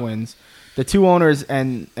 not the Twins. The two owners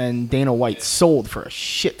and Dana White sold for a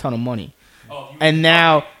shit ton of money. And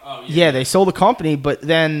now, they sold the company, but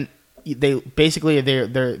then they basically they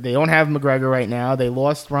don't have McGregor right now. They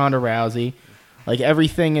lost Ronda Rousey. Like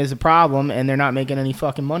everything is a problem, and they're not making any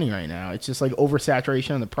fucking money right now. It's just like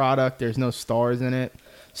oversaturation of the product. There's no stars in it.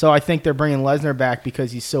 So I think they're bringing Lesnar back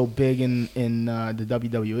because he's so big in the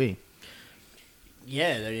WWE.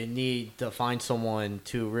 Yeah, they need to find someone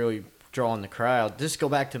to really draw in the crowd. Just go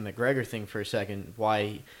back to the McGregor thing for a second.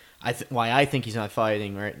 Why I think he's not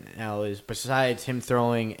fighting right now is besides him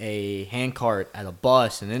throwing a handcart at a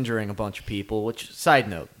bus and injuring a bunch of people, which, side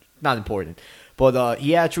note, not important. But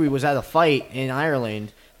he actually was at a fight in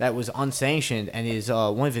Ireland that was unsanctioned, and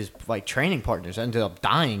one of his like training partners ended up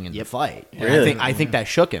dying in the fight. And Really? I think that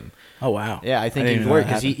shook him. Oh, wow. Yeah, I think didn't he's even know worried that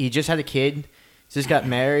because happened. he just had a kid. He just got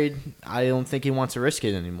married. I don't think he wants to risk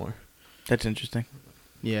it anymore. That's interesting.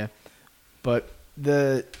 Yeah, but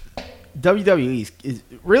the WWE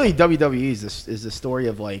is the story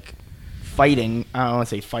of like fighting. I don't want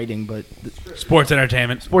to say fighting, but Sports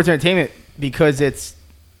entertainment. sports entertainment because it's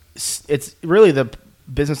really the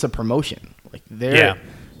business of promotion. Like they're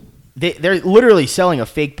literally selling a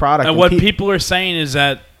fake product. And what people are saying is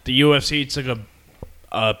that the UFC took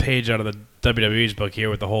a page out of the WWE's book here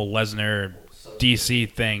with the whole Lesnar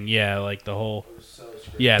DC thing. Yeah, like the whole.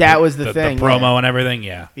 Yeah, that was the thing. The promo and everything.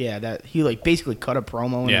 Yeah. Yeah, that he like basically cut a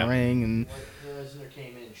promo in the ring and. Lesnar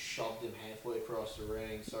came in, shoved him halfway across the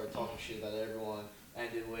ring, started talking shit about everyone,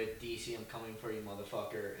 ended with DC, I'm coming for you,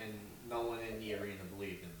 motherfucker, and no one in the arena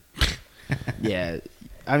believed him. Yeah,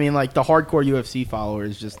 I mean, like the hardcore UFC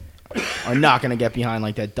followers just are not going to get behind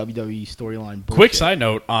like that WWE storyline. Quick side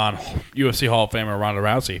note on UFC Hall of Famer Ronda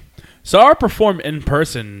Rousey. Saw her perform in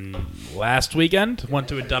person last weekend. Went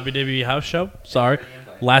to a WWE house show. Sorry,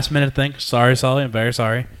 last minute thing. Sorry, Sully. I'm very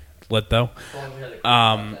sorry. Lit though.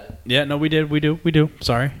 Yeah, no, we do.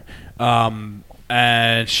 Sorry.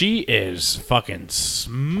 And she is fucking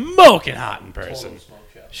smoking hot in person.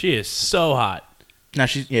 She is so hot. No,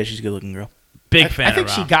 she's a good looking girl. Big fan. I think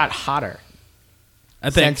she got hotter. I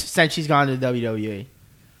think since she's gone to WWE.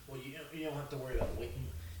 Well, you don't have to worry about weight.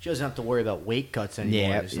 She doesn't have to worry about weight cuts anymore.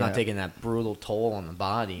 Yeah, it's not taking that brutal toll on the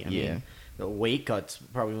body. I mean, the weight cut's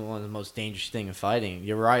probably one of the most dangerous thing in fighting.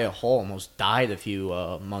 Uriah Hall almost died a few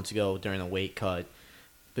months ago during a weight cut.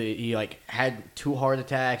 But he had 2 heart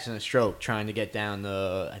attacks and a stroke trying to get down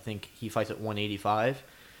to, I think he fights at 185.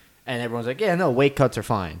 And everyone's like, yeah, no, weight cuts are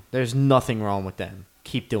fine. There's nothing wrong with them.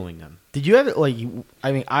 Keep doing them. Did you ever,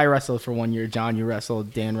 I wrestled for 1 year. John, you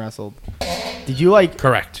wrestled. Dan wrestled. Did you,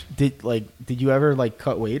 Correct. Did you ever,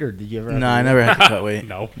 cut weight, or did you ever... No, I never had to cut weight.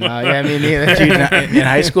 No. Yeah, me neither. Dude, in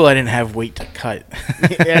high school, I didn't have weight to cut.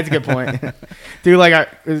 Yeah, that's a good point.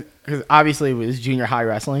 Dude, because obviously it was junior high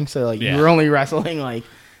wrestling, so, you were only wrestling,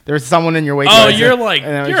 there was someone in your weight class. Oh,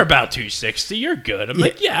 you're about 260. You're good. I'm all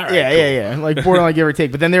right, cool. Yeah. Borderline give or take.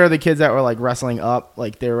 But then there were the kids that were wrestling up,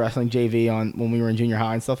 they were wrestling JV on when we were in junior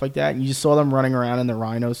high and stuff like that. And you just saw them running around in the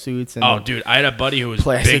rhino suits. And dude, I had a buddy who was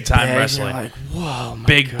big time wrestling. Whoa, my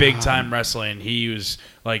big God. time wrestling. He was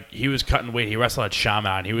cutting weight. He wrestled at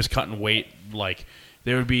Shaman. He was cutting weight.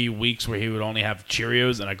 There would be weeks where he would only have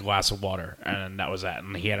Cheerios and a glass of water, and that was that.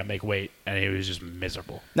 And he had to make weight, and he was just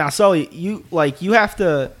miserable. Now, Sully, you have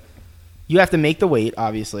to make the weight,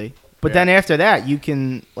 obviously, but then after that, you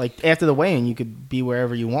can after the weigh-in, you could be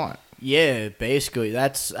wherever you want. Yeah, basically,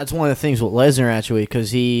 that's one of the things with Lesnar actually, because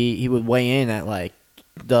he would weigh in at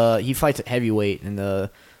he fights at heavyweight, and the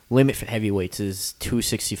limit for heavyweights is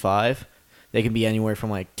 265. They can be anywhere from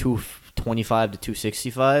 225 to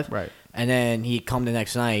 265. Right. And then he'd come the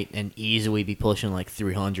next night and easily be pushing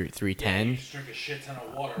 300, 310. Yeah, you just drink a shit ton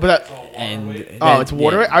of water. But it's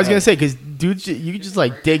water weight? I was gonna say, because dudes, you could just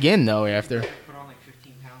dig in though after. Put on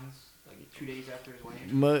 15 pounds 2 days after his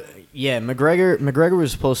weigh-in. McGregor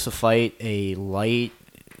was supposed to fight a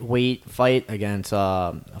lightweight fight against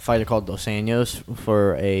a fighter called Dos Anjos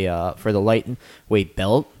for the lightweight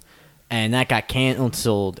belt. And that got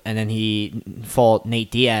canceled, and then he fought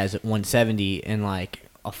Nate Diaz at 170 in a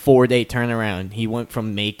 4-day turnaround. He went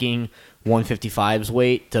from making 155's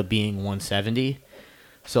weight to being 170.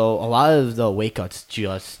 So a lot of the weight cuts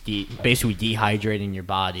just basically dehydrating your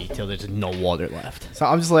body till there's no water left. So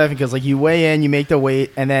I'm just laughing because you weigh in, you make the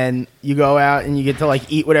weight, and then you go out and you get to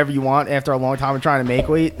eat whatever you want after a long time of trying to make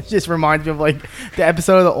weight. It just reminds me of the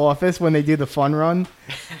episode of The Office when they do the fun run,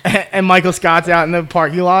 and Michael Scott's out in the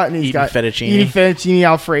parking lot and he's eating fettuccine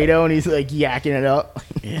Alfredo, and he's yakking it up.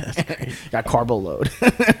 Yeah, that's great. Got carbo load.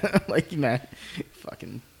 Man,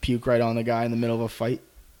 fucking puke right on the guy in the middle of a fight.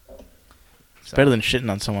 It's better than shitting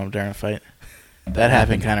on someone during a fight. That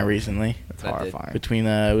happened kind of recently. That's horrifying. Between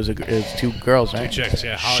it was 2 girls, right? 2 chicks,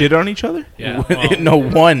 yeah. Shit on each other? Yeah. No,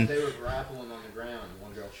 one. They were grappling on the ground, and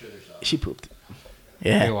one girl shit herself. She pooped.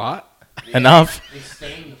 Yeah. A lot? Enough. They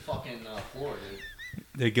stained the fucking floor, dude.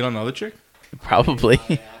 Did they get on the other chick? Probably.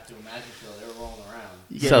 I have to imagine so. They were rolling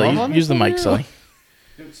around. Sully, use the mic, Sully.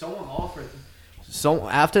 Dude, someone offered. So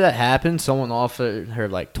after that happened, someone offered her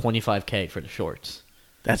 $25K for the shorts.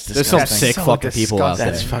 That's There's some disgusting. sick fucking people out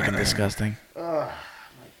there. That's fucking disgusting. Oh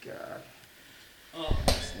my God. Oh,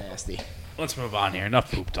 that's nasty. Let's move on here.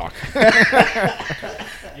 Enough poop talk.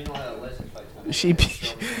 She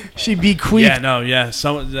bequeathed. Yeah, no, yeah.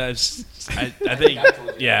 Someone, I think,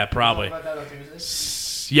 yeah, probably.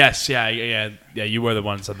 Yes, yeah. You were the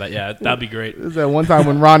one who said that. Yeah, that'd be great. It was that one time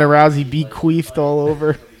when Ronda Rousey bequeathed all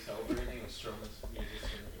over.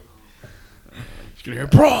 You can hear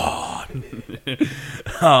Braun.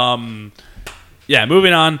 Yeah,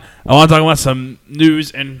 moving on. I want to talk about some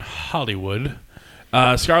news in Hollywood.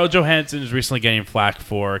 Scarlett Johansson is recently getting flack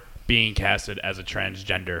for being casted as a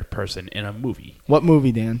transgender person in a movie. What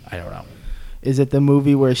movie, Dan? I don't know. Is it the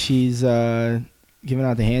movie where she's giving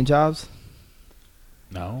out the hand jobs?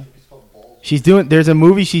 No. She's doing. There's a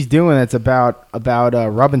movie she's doing that's about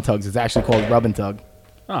rub and tugs. It's actually called Rub and Tug.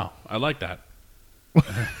 Oh, I like that.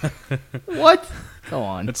 What? Go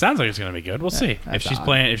on. It sounds like it's gonna be good. We'll see That's if she's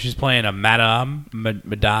odd. playing a madam,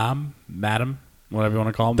 whatever you want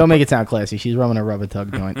to call them. Don't make it sound classy. She's rubbing a rub and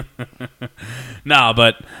tug joint. No,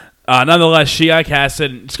 but nonetheless, she got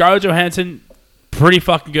casted. Scarlett Johansson, pretty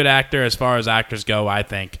fucking good actor as far as actors go, I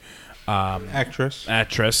think. Actress.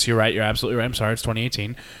 You're right. You're absolutely right. I'm sorry. It's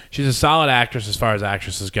 2018. She's a solid actress as far as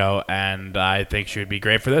actresses go, and I think she would be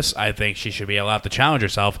great for this. I think she should be allowed to challenge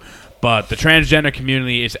herself. But the transgender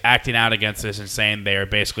community is acting out against this and saying they are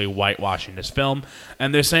basically whitewashing this film,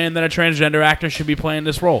 and they're saying that a transgender actor should be playing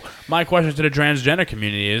this role. My question to the transgender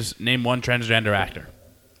community is, name one transgender actor.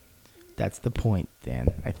 That's the point, Dan.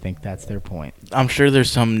 I think that's their point. I'm sure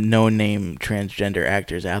there's some no-name transgender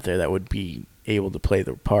actors out there that would be able to play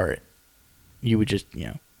the part. You would just,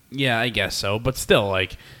 Yeah, I guess so. But still,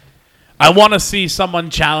 like, I want to see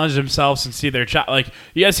someone challenge themselves and see their like.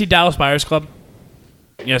 You guys see Dallas Buyers Club?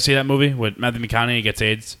 You guys see that movie with Matthew McConaughey gets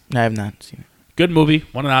AIDS? I have not seen it. Good movie,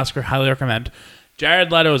 won an Oscar, highly recommend.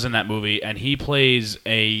 Jared Leto is in that movie, and he plays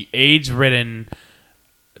a AIDS-ridden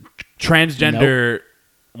transgender. Nope.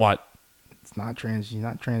 What? It's not trans. He's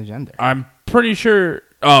not transgender. I'm pretty sure.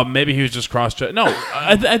 Oh, maybe he was just cross. No,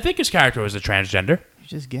 I think his character was a transgender.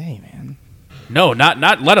 He's just gay, man. No,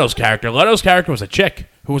 not Leto's character. Leto's character was a chick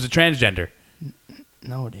who was a transgender.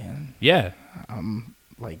 No, Dan. Yeah.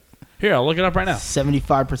 Like Here, I'll look it up right now.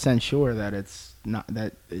 75% sure that it's not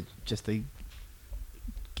that it's just a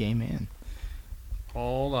gay man.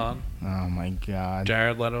 Hold on. Oh my God.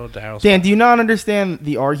 Jared Leto, Dan, do you not understand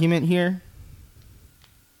the argument here?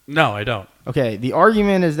 No, I don't. Okay, the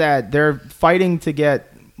argument is that they're fighting to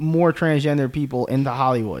get more transgender people into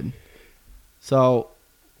Hollywood. So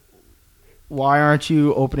why aren't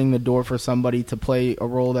you opening the door for somebody to play a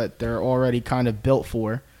role that they're already kind of built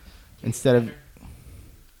for instead of...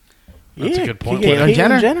 That's a good point.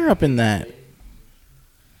 Caitlyn Jenner up in that.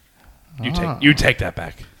 You take that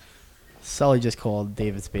back. Sully just called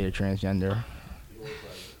David Spade a transgender.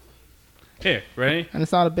 Here, ready? And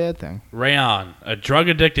it's not a bad thing. Rayon, a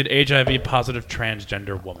drug-addicted, HIV-positive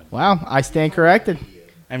transgender woman. Wow, I stand corrected.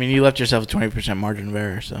 I mean, you left yourself a 20% margin of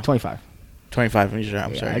error, so 25. 25.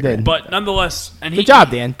 I'm sorry. I did. But nonetheless, and Good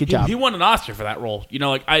job, Dan. Good job. He won an Oscar for that role. You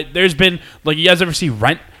know, there's been you guys ever see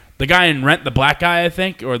Rent? The guy in Rent, the black guy, I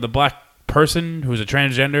think, or the black person who's a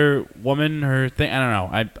transgender woman, her thing. I don't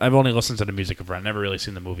know. I've only listened to the music of Rent. Never really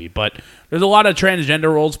seen the movie, but there's a lot of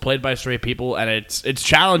transgender roles played by straight people, and it's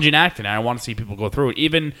challenging acting. And I want to see people go through it.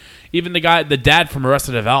 Even the dad from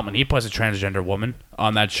Arrested Development, he plays a transgender woman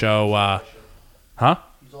on that show. Huh?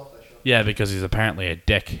 Yeah, because he's apparently a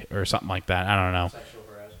dick or something like that. I don't know. Sexual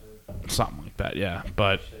harassment. Something like that, yeah.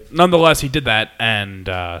 But nonetheless, he did that, and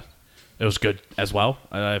it was good as well.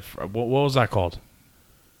 What was that called?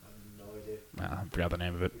 No idea. I forgot the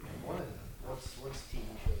name of it. What's TV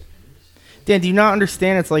shows? Dan, do you not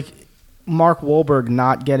understand? It's like Mark Wahlberg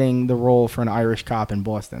not getting the role for an Irish cop in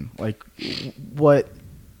Boston. Like, what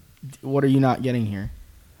are you not getting here?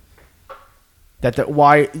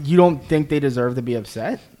 Why you don't think they deserve to be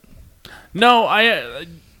upset? No, I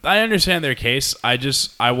understand their case.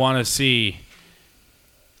 I want to see.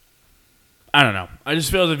 I don't know. I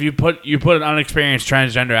just feel as if you put an unexperienced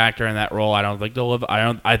transgender actor in that role, I don't think they'll live.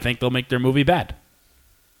 I think they'll make their movie bad.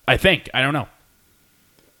 I think. I don't know.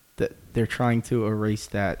 That they're trying to erase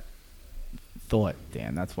that thought,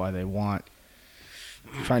 Dan. That's why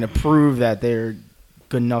trying to prove that they're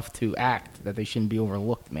good enough to act, that they shouldn't be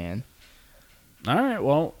overlooked, man. All right.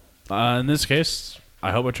 Well, in this case,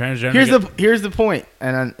 I hope a transgender. Here's the point,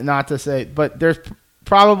 and not to say, but there's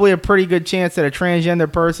probably a pretty good chance that a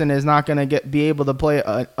transgender person is not going to be able to play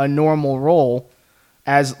a normal role,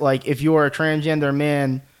 as like if you're a transgender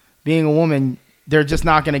man being a woman, they're just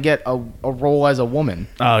not going to get a role as a woman.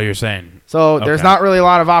 Oh, you're saying. So there's Okay. not really a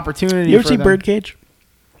lot of opportunity. You ever for see them. Birdcage?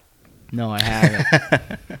 No, I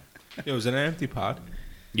haven't. It was an empty pod.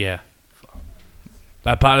 Yeah.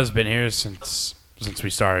 That pod has been here since we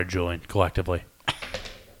started, Julian, collectively.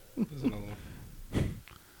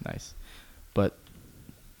 Nice, but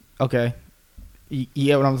okay. You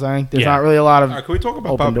get what I'm saying? There's Yeah. not really a lot of All right, can we talk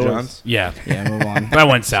about open Papa doors. John's? Yeah. Yeah, move on. That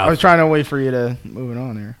went I south. was trying to wait for you to move it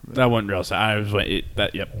on there. That went real south. I was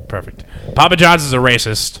yep, perfect. Papa John's is a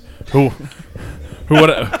racist. Who would?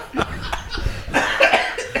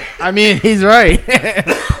 I mean, he's right.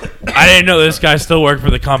 I didn't know this guy still worked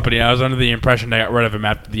for the company. I was under the impression they got rid of him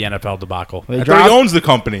after the NFL debacle. They I thought he dropped, owns the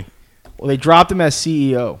company. they dropped him as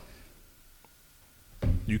CEO.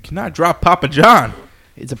 You cannot drop Papa John.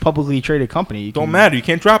 It's a publicly traded company. Don't matter. You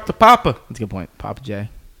can't drop the Papa. That's a good point. Papa J.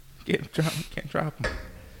 Can't drop him.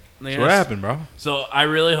 That's what happened, bro. So I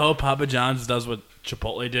really hope Papa John's does what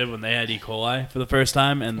Chipotle did when they had E. coli for the first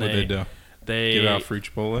time, and What they do? They give out free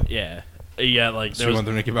Chipotle. Yeah, like so you want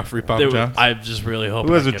them to give out free Papa John's? I just really hope.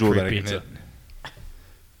 Who has a jewel free that pizza. I can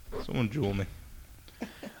hit? Someone jewel me.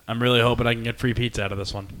 I'm really hoping I can get free pizza out of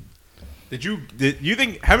this one. Did you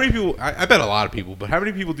think how many people? I bet a lot of people, but how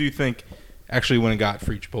many people do you think actually went and got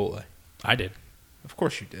free Chipotle? I did. Of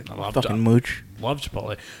course you did. I love Fucking mooch. Love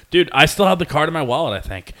Chipotle. Dude, I still have the card in my wallet, I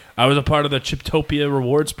think. I was a part of the Chiptopia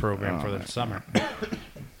rewards program for the summer.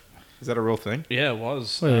 Is that a real thing? Yeah, it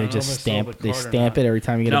was. They just stamp it every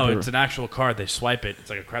time you get a No, it's an actual card. They swipe it. It's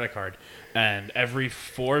like a credit card. And every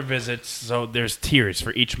 4 visits, so there's tiers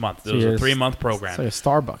for each month. It was a 3-month program. It's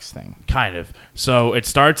like a Starbucks thing. Kind of. So it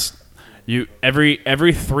starts,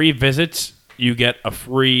 every 3 visits, you get a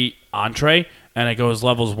free entree, and it goes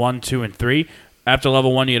levels 1, 2, and 3. After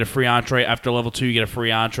level 1, you get a free entree. After level 2, you get a free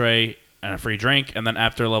entree and a free drink. And then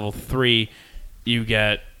after level 3, you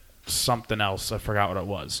get something else. I forgot what it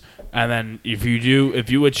was. And then if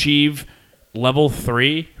you achieve level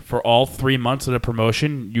 3 for all 3 months of the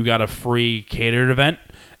promotion, you got a free catered event.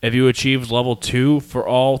 If you achieved level 2 for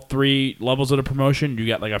all 3 levels of the promotion, you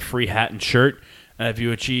got like a free hat and shirt. And if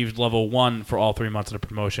you achieved level 1 for all 3 months of the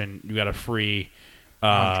promotion, you got a free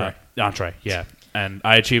entree. Yeah. And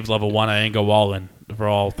I achieved level 1. I didn't go all in for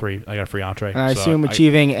all 3. I got a free entree. And I assume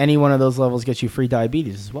achieving any one of those levels gets you free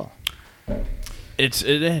diabetes as well. It's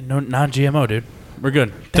no non-GMO, dude. We're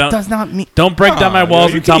good. That does not mean. Don't break down my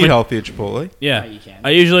walls and tell me healthy at Chipotle. Yeah, you can. I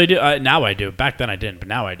usually do. Now I do. Back then I didn't, but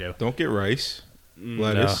now I do. Don't get rice,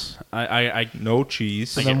 lettuce, I no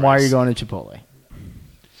cheese. So then why are you going to Chipotle?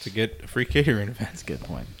 To get a free catering event. That's a good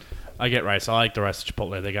point. I get rice. I like the rice of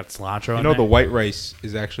Chipotle. They got cilantro. You know the white rice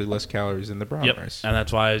is actually less calories than the brown rice. And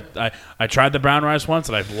that's why I tried the brown rice once,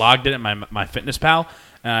 and I logged it in my Fitness Pal,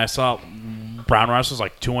 and I saw brown rice was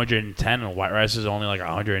like 210, and white rice is only like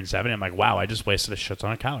 170. I'm like, wow, I just wasted a shit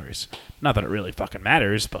ton of calories. Not that it really fucking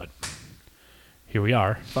matters, but here we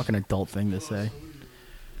are. Fucking adult thing to say.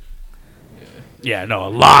 Yeah, no, a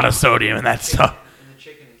lot of sodium in that stuff. And the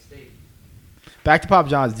chicken and steak. Back to Papa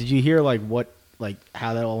John's. Did you hear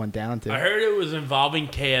how that all went down to? I heard it was involving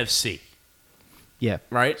KFC. Yeah.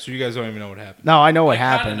 Right? So you guys don't even know what happened. No, I know what I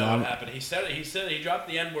happened. know what happened. He said he dropped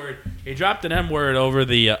the N-word. He dropped an N-word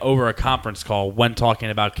over a conference call when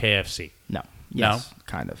talking about KFC. No. Yes. No?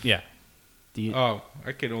 Kind of. Yeah.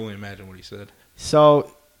 I can only imagine what he said.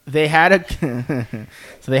 So they had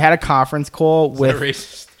a conference call with. Is that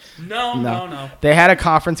racist? No. They had a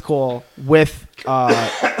conference call with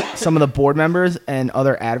some of the board members and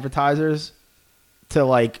other advertisers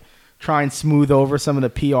to try and smooth over some of the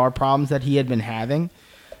PR problems that he had been having,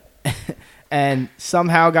 and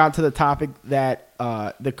somehow got to the topic that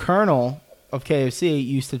the colonel of KFC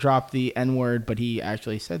used to drop the N-word, but he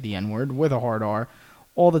actually said the N-word with a hard R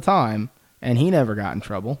all the time, and he never got in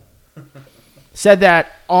trouble. Said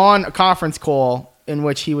that on a conference call in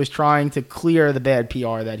which he was trying to clear the bad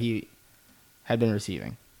PR that he had been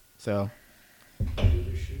receiving. So,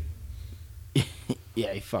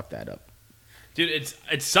 yeah, he fucked that up. Dude,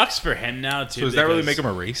 it sucks for him now too. So does that really make him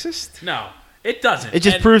a racist? No, it doesn't. It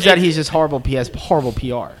just proves that he's just horrible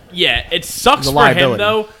PR. Yeah, it sucks for him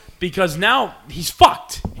though because now he's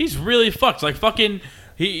fucked. He's really fucked. Like fucking,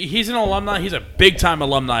 he's an alumni. He's a big time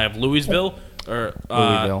alumni of Louisville.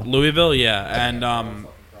 Louisville, yeah,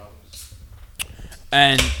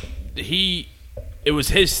 and it was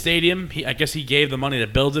his stadium. I guess he gave the money to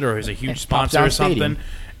build it, or he's a huge sponsor or something. Stadium.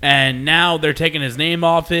 And now they're taking his name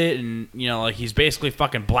off it, and he's basically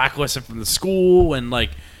fucking blacklisted from the school, and all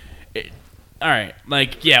right,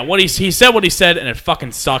 he said what he said, and it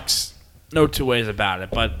fucking sucks. No two ways about it.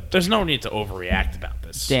 But there's no need to overreact about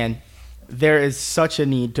this. Dan, there is such a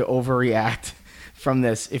need to overreact from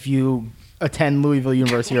this if you attend Louisville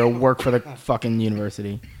University or work for the fucking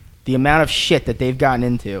university. The amount of shit that they've gotten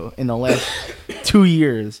into in the last 2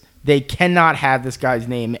 years, they cannot have this guy's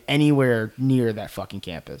name anywhere near that fucking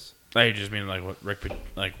campus. You just mean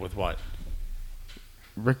with what?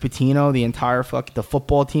 Rick Pitino, the entire the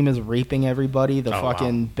football team is raping everybody.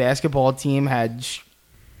 The basketball team had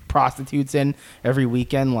prostitutes in every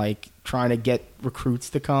weekend, trying to get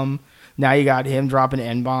recruits to come. Now you got him dropping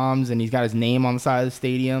N-bombs, and he's got his name on the side of the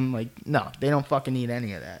stadium. No, they don't fucking need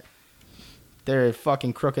any of that. They're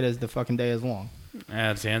fucking crooked as the fucking day is long.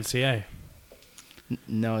 Yeah, it's the NCAA.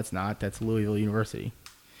 No, it's not. That's Louisville University.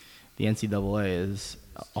 The NCAA is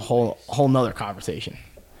a whole nother conversation.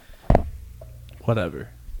 Whatever.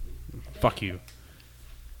 Fuck you.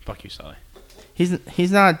 Fuck you, Sully.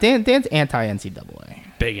 He's not. Dan's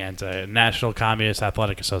anti-NCAA. Big anti. National Communist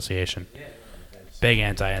Athletic Association. Big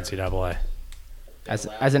anti-NCAA. As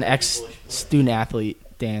an ex-student athlete,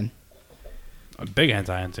 Dan. A big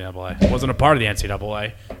anti-NCAA. Wasn't a part of the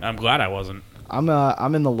NCAA. I'm glad I wasn't.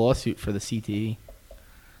 I'm in the lawsuit for the CTE.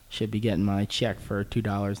 Should be getting my check for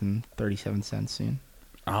 $2.37 soon.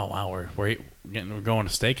 Oh wow, we're going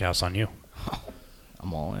to steakhouse on you.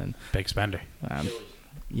 I'm all in. Big spender.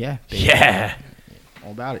 Yeah. Baby. Yeah.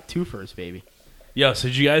 All about it. 2 first, baby. Yo, so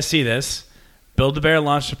did you guys see this? Build-A-Bear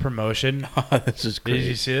launched a promotion. This is crazy. Did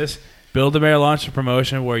you see this? Build-A-Bear launched a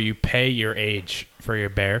promotion where you pay your age for your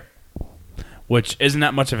bear, which isn't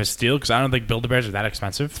that much of a steal because I don't think Build-A-Bears are that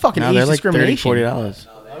expensive. It's fucking age they're like discrimination. $30,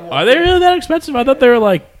 $40. Are they really that expensive? I thought they were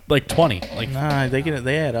like 20. Like Nah,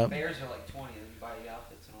 they add up. Bears are like 20, and you buy the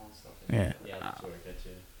outfits and all that stuff. Yeah. Yeah, that's where it gets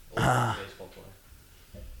you. Baseball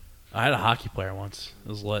player. I had a hockey player once. It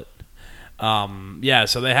was lit. Yeah,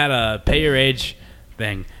 so they had a pay your age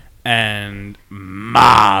thing, and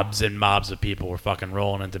mobs and mobs of people were fucking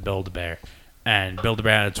rolling into Build-A-Bear. And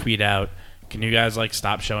Build-A-Bear had a tweet out, can you guys like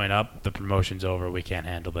stop showing up? The promotion's over. We can't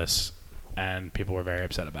handle this. And people were very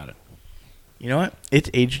upset about it. You know what? It's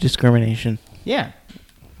age discrimination. Yeah.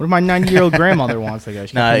 What if my 90-year-old grandmother wants to go?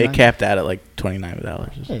 Nah, it capped out at like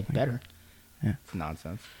 $29. Hey, better. Yeah. It's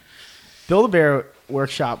nonsense. Build-A-Bear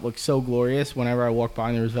workshop looks so glorious whenever I walk by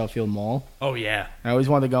in the Roosevelt Field Mall. Oh, yeah. I always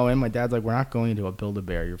wanted to go in. My dad's like, we're not going into a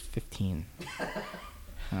Build-A-Bear. You're 15.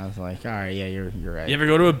 I was like, all right, yeah, you're right. You ever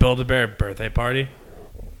go to a Build-A-Bear birthday party?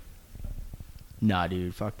 Nah,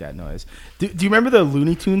 dude, fuck that noise. Do you remember the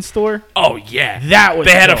Looney Tunes store? Oh, yeah. That was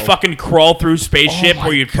They had a dope. fucking crawl through spaceship Oh where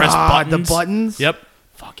my you'd press God, buttons. the buttons? Yep.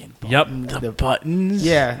 Fucking Yep. buttons. The buttons?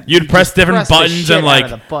 Yeah. You'd press different press the buttons shit and out of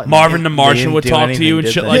the like buttons. Marvin the Martian didn't would do talk to you anything, and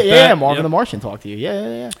did shit they? like yeah, that. yeah, Marvin Yep. the Martian talked to you.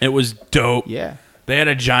 Yeah. It was dope. Yeah. They had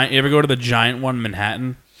a giant. You ever go to the giant one in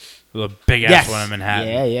Manhattan? The big ass one in Manhattan.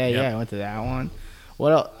 Yeah. Yep. I went to that one.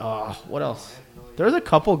 What else? What else? There's a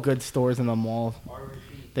couple good stores in the mall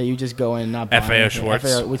that you just go in and not buy FAO anything.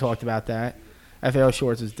 Schwartz. We talked about that. FAO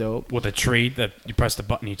Schwartz is dope. With a tree that you press the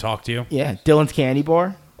button, you talk to you. Yeah, Dylan's Candy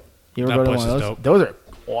Bar. You ever That go to place one of is those? dope. Those are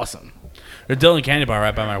awesome. There's a Dylan Candy Bar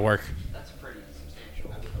right by my work. That's pretty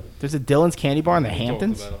substantial. There's a Dylan's Candy Bar in the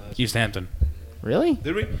Hamptons. East Hampton. Really?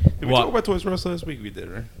 Did we What? talk about Toys R Us last week? We did,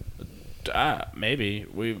 right? Maybe.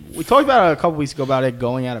 We talked about it a couple weeks ago about it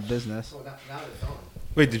going out of business. Well, now it's on.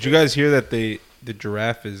 Wait, did you guys hear that the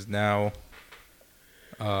giraffe is now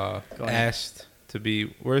asked to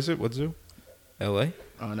be, where is it? What zoo? L.A.?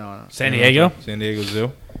 Oh no. San Diego? San Diego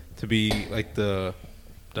Zoo. To be like the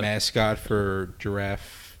mascot for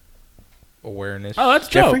giraffe awareness. Oh, that's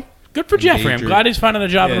Jeffrey? dope. Good for Jeffrey. I'm Major- glad he's finding a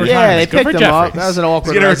job in Yeah. retirement. Yeah, they Good for picked him up. Jeffrey. That was an He's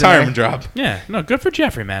awkward getting a resume. retirement job. Yeah, no, good for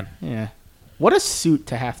Jeffrey, man. Yeah. What a suit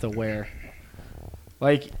to have to wear.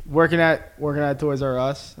 Like working at Toys R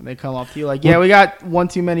Us, and they come up to you like, "Yeah, we got one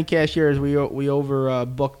too many cashiers. We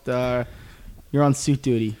overbooked. You're on suit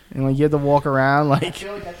duty." And when you have to walk around, I like,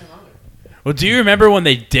 feel like that's an under. Well, do you remember when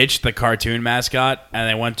they ditched the cartoon mascot and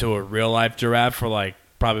they went to a real life giraffe for like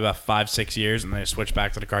probably about 5-6 years, and they switched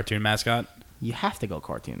back to the cartoon mascot? you have to go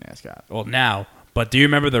cartoon mascot. Well, now. But do you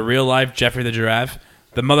remember the real life Jeffrey the giraffe?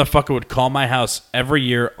 The motherfucker would call my house every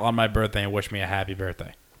year on my birthday and wish me a happy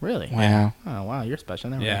birthday. Really? Wow. Oh wow, you're special.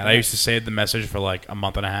 I never Yeah, heard and I that. used to save the message for like a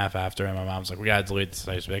month and a half after, and my mom's like, "We gotta delete this."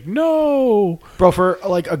 I used to be like, "No." Bro, for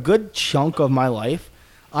like a good chunk of my life,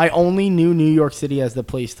 I only knew New York City as the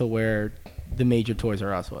place to where the major Toys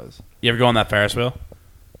R Us was. You ever go on that Ferris wheel?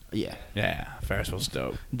 Yeah. Yeah, Ferris wheel's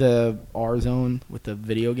dope. The R Zone with the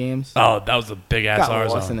video games. Oh, that was a big ass Got R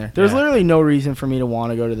lost zone in there. There's Yeah. literally no reason for me to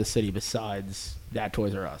want to go to the city besides that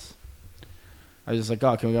Toys R Us. I was just like,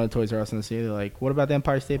 oh, can we go to Toys R Us in the city? They're like, what about the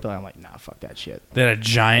Empire State Building? I'm like, nah, fuck that shit. They had a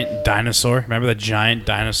giant dinosaur. Remember the giant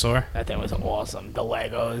dinosaur? That thing was awesome. The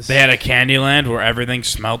Legos. They had a Candyland where everything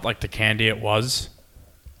smelled like the candy it was.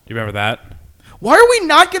 Do you remember that? Why are we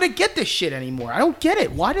not going to get this shit anymore? I don't get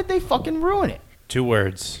it. Why did they fucking ruin it? 2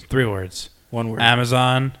 words. 3 words. One word.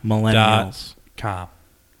 Amazon. Millennials. .com.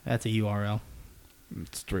 That's a URL.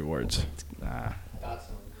 It's 3 words. That's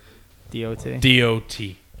DOT.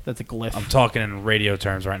 DOT. That's a glyph. I'm talking in radio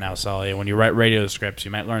terms right now, Sully. When you write radio scripts, you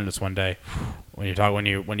might learn this one day. When you talk, when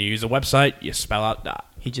you use a website, you spell out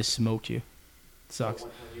dot. He just smoked you. Sucks.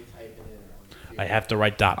 I have to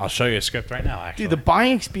write dot. I'll show you a script right now. Actually, Dude, the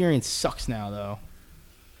buying experience sucks now, though.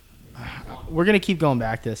 We're going to keep going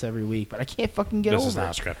back to this every week, but I can't fucking get this over is not a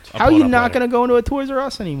it. script. How are you not going to go into a Toys R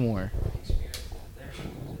Us anymore?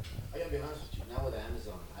 I gotta be honest with you. Now with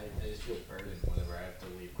Amazon, I just feel burdened whenever I have to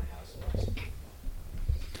leave my house.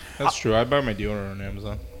 That's true. I buy my deodorant on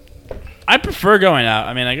Amazon. I prefer going out.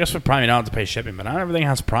 I mean, I guess with Prime you don't have to pay shipping, but not everything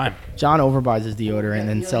has Prime. John overbuys his deodorant and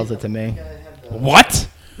then sells it to me. What?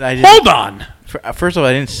 I didn't- Hold on. First of all,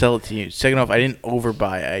 I didn't sell it to you. Second off, I didn't overbuy.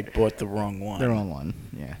 I bought the wrong one. The wrong one.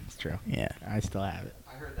 Yeah, it's true. Yeah. I still have it.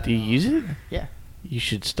 Do you use it? Yeah. You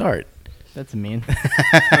should start. That's mean.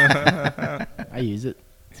 I use it.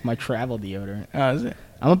 It's my travel deodorant. Oh, is it?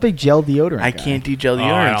 I'm a big gel deodorant I guy. can't do gel Oh, I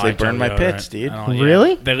deodorants. don't They like burn gel my deodorant. pits, dude. I don't-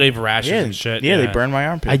 Really? They leave rashes Yeah, and shit. yeah, they burn my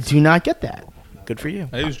armpits. I do not get that. Good for you.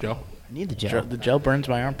 I use gel. I need the gel. The gel burns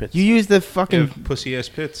my armpits. You use the You fucking... have pussy ass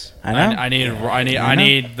pits. I know. I need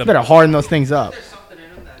You the better harden those things up.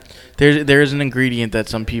 There is an ingredient that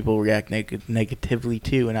some people react negatively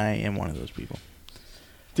to, and I am one of those people.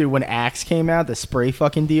 Dude, when Axe came out, the spray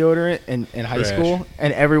fucking deodorant in high Trash. school,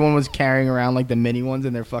 and everyone was carrying around like the mini ones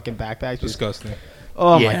in their fucking backpacks. Disgusting.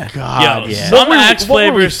 Oh Yeah. my god. Yo, yeah. some What Axe were we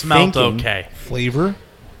flavors smelled thinking? okay. Flavor?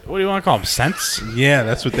 What do you want to call them? Scents? Yeah,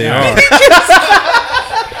 that's what they are.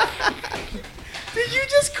 Did you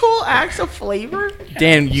just call Axe a flavor?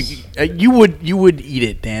 Dan, you would eat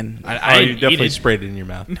it, Dan. I You didn't eat definitely it. sprayed it in your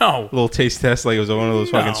mouth. No. Little taste test, like it was one of those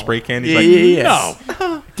fucking No. spray candies. Yeah, like,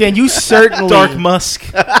 No. Dan, you certainly dark musk.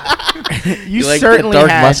 you like certainly dark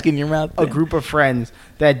had musk in your mouth. a Dan? group of friends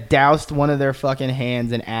that doused one of their fucking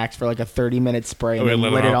hands in Axe for like a 30-minute spray and Oh, then we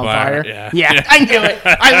lit it on fire. Yeah. I knew it.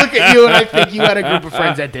 I look at you and I think you had a group of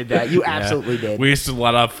friends that did that. You absolutely did. We used to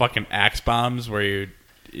let off fucking Axe bombs where you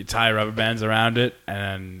tie rubber bands around it and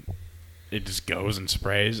then it just goes and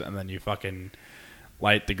sprays and then you fucking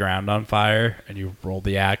light the ground on fire and you roll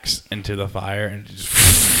the axe into the fire and it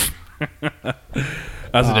just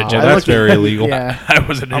I was a I degenerate. That's very illegal. Yeah, I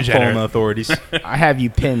was a I'm calling the degenerate. authorities. I have you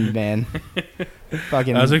pinned, man.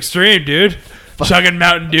 Fucking That was extreme, dude. Chugging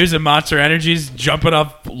Mountain Dews and Monster Energies, jumping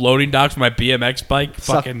off loading docks with my BMX bike,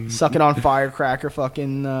 fucking sucking on firecracker,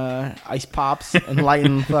 fucking ice pops, and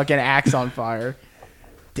lighting fucking Axe on fire.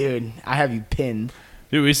 Dude, I have you pinned.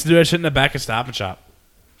 Dude, we used to do that shit in the back of Stop and Shop.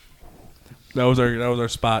 That was our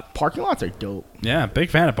spot. Parking lots are dope. Yeah, big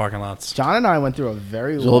fan of parking lots. John and I went through a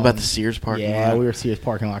very It was long... all about the Sears parking Yeah, lot. we were Sears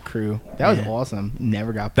parking lot crew. That was Yeah. awesome.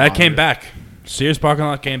 Never got That bothered. came back. Sears parking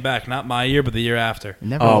lot came back. Not my year, but the year after.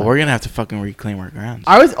 Never Oh, left. we're gonna have to fucking reclaim our grounds.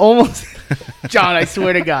 I was almost... John, I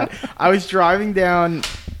swear to God. I was driving down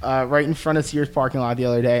right in front of Sears parking lot the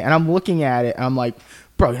other day, and I'm looking at it, and I'm like,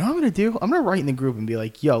 bro, you know what I'm going to do? I'm going to write in the group and be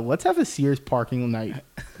like, yo, let's have a Sears parking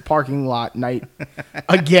lot night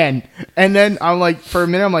again. And then I'm like, for a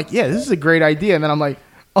minute, I'm like, yeah, this is a great idea. And then I'm like,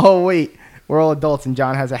 oh, wait, we're all adults, and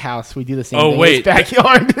John has a house. We do the same Oh, thing wait. in his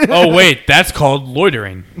backyard. Oh, wait. That's called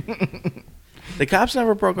loitering. The cops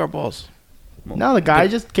never broke our balls. No, the guy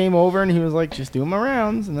just came over, and he was like, just doing my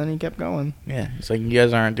rounds, and then he kept going. Yeah, it's like you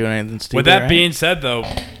guys aren't doing anything stupid. With that right? being said, though,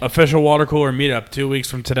 official water cooler meetup 2 weeks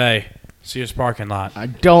from today. Sears parking lot. I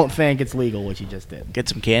don't think it's legal what you just did. Get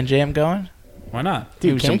some can jam going. Why not?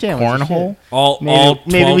 Dude, Do some Can Jam was the cornhole. shit. All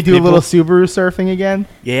Maybe 12 we do people? a little Subaru surfing again.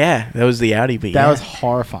 Yeah, that was the Audi, but That yeah, was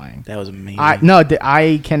horrifying. that was amazing.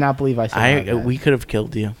 I cannot believe I said that. We could have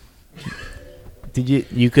killed you. Did you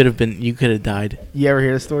You could have died. you ever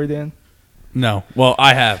hear the story, Dan? No. Well,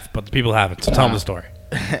 I have, but the people haven't. So tell them the story.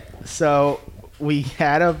 So we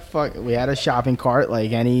had a shopping cart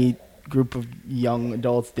like any group of young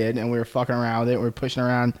adults did, and we were fucking around with it. We were pushing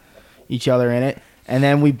around each other in it, and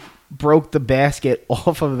then we broke the basket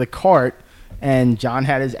off of the cart. And John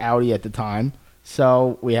had his Audi at the time,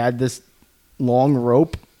 so we had this long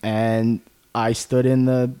rope, and I stood in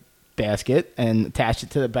the basket and attached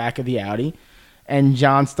it to the back of the Audi. And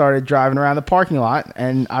John started driving around the parking lot,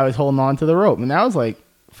 and I was holding on to the rope. And that was, like,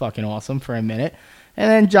 fucking awesome for a minute.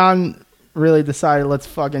 And then John really decided, let's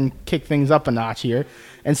fucking kick things up a notch here,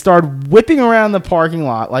 and started whipping around the parking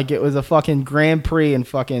lot like it was a fucking Grand Prix in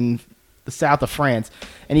fucking the south of France.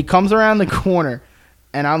 And he comes around the corner,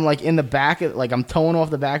 and I'm, like, in the back, like, I'm towing off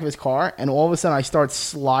the back of his car, and all of a sudden I start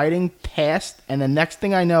sliding past, and the next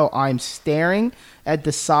thing I know, I'm staring at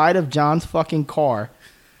the side of John's fucking car.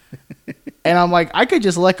 And I'm like, I could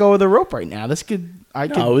just let go of the rope right now. This could, I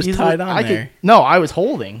could. it was easily- tied on there. No, I was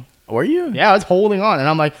holding. Were you? Yeah, I was holding on, and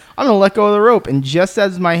I'm like, I'm gonna let go of the rope. And just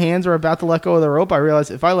as my hands are about to let go of the rope, I realized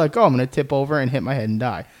if I let go, I'm gonna tip over and hit my head and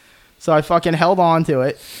die. So I fucking held on to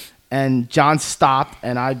it, and John stopped,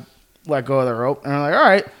 and I let go of the rope, and I'm like, all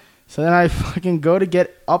right. So then I fucking go to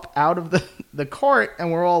get up out of the cart, and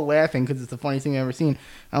we're all laughing because it's the funniest thing I've ever seen.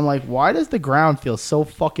 I'm like, why does the ground feel so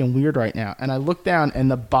fucking weird right now? And I look down, and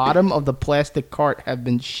the bottom of the plastic cart have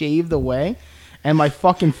been shaved away, and my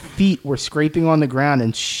fucking feet were scraping on the ground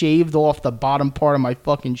and shaved off the bottom part of my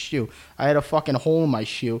fucking shoe. I had a fucking hole in my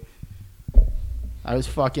shoe. It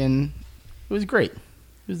was great. It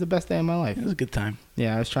was the best day of my life. It was a good time.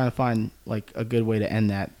 Yeah, I was trying to find like a good way to end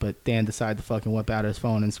that, but Dan decided to fucking whip out his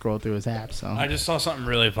phone and scroll through his app. So I just saw something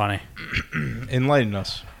really funny. Enlighten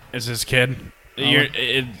us. It's this kid.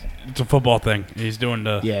 It's a football thing. He's doing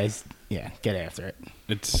the. Get after it.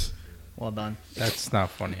 It's. Well done. That's not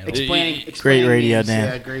funny at all. Explaining Great radio, means- Dan.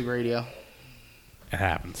 Yeah, great radio. It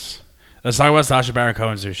happens. Let's talk about Sacha Baron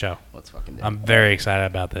Cohen's new show. Let's fucking do it. I'm very excited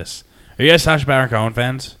about this. Are you guys Sacha Baron Cohen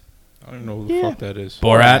fans? I don't know who the fuck that is.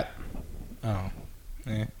 Borat. Oh.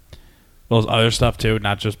 Eh. Well, other stuff too,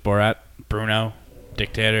 not just Borat. Bruno,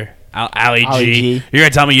 Dictator, Ali Ali G. G. You're gonna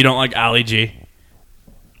tell me you don't like Ali G?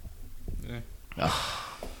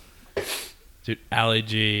 Dude, Ali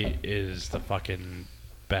G is the fucking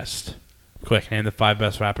best. Quick, name the 5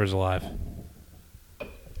 best rappers alive.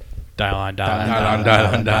 Dial on.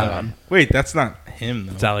 Dial on. Wait, that's not him,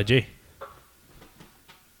 though. It's Ali G.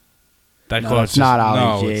 That No, quote's it's not Ali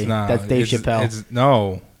No, G. it's not. That's Dave Chappelle.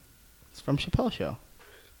 No. It's from Chappelle Show.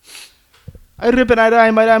 I rip and I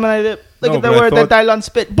rhyme, I rhyme and I rip. Look No, at the but I word thought- that Dylon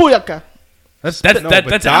spit. Booyaka. That's but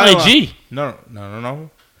Ali Dylon- G. No.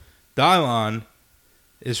 Dylon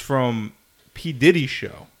is from P. Diddy's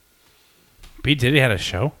show, P. Diddy had a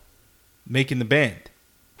show? Making the Band.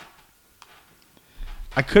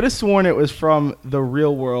 I could have sworn it was from The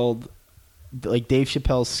Real World, like Dave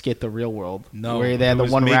Chappelle's skit The Real World. No. Where they had it the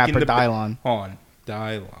was one Making rapper, the Ba- Dylon. Hold on.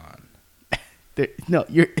 Dylon. No,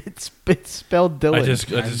 it's spelled Dylan. I just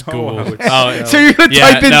know Googled. how it's Oh, So you're gonna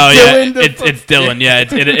yeah, type in no, Dylan? yeah, it's Dylan. Yeah,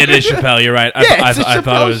 it is Chappelle. You're right. Yeah, it's a I thought it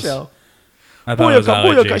Chappelle was. show. I thought it was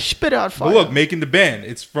Ali Booyaka, G. spit out fire. But look, Making the Band.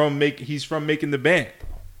 It's from He's from Making the Band.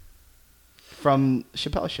 From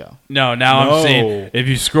Chappelle Show. No, now No. I'm seeing. If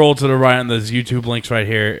you scroll to the right on those YouTube links right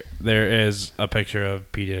here, there is a picture of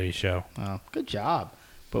P. Diddy's show. Oh, good job.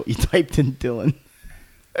 But you typed in Dylan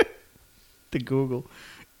to Google.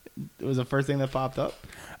 It was the first thing that popped up.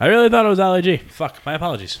 I really thought it was Ali G. Fuck, my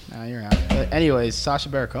apologies. Now you're out. But anyways, Sacha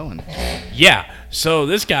Baron Cohen. Yeah, so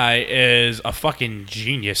this guy is a fucking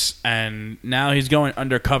genius, and now he's going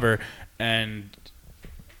undercover and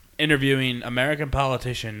interviewing American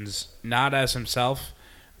politicians, not as himself,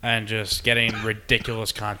 and just getting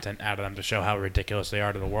ridiculous content out of them to show how ridiculous they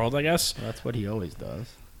are to the world, I guess. Well, that's what he always does.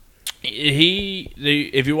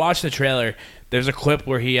 If you watch the trailer, there's a clip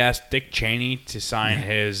where he asked Dick Cheney to sign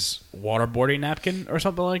his waterboarding napkin or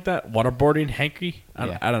something like that. Waterboarding hanky?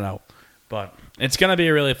 I don't know. But it's going to be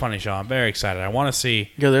a really funny show. I'm very excited. I want to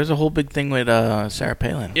see. Yo, there's a whole big thing with Sarah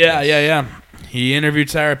Palin. Yeah. He interviewed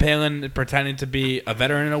Sarah Palin pretending to be a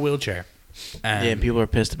veteran in a wheelchair. And Yeah, people are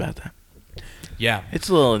pissed about that. Yeah. It's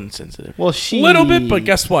a little insensitive. Well, A little bit, but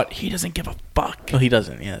guess what? He doesn't give a fuck. Well, he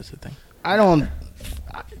doesn't. Yeah, that's the thing.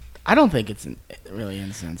 I don't think it's really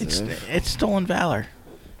insensitive. It's stolen valor.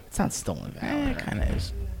 It's not stolen valor. It kind of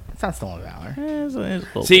is. It's not stolen valor. It's a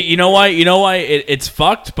little See, bit. you know why? It's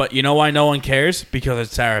fucked, but you know why no one cares? Because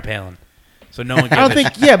it's Sarah Palin. So no one cares. I don't think.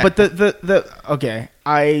 Yeah, but the okay.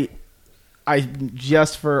 I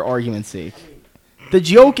just for argument's sake, the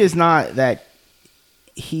joke is not that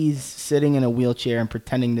he's sitting in a wheelchair and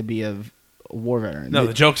pretending to be a war veteran. No,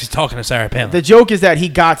 the joke's he's talking to Sarah Palin. The joke is that he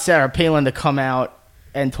got Sarah Palin to come out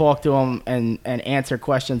and talk to him and answer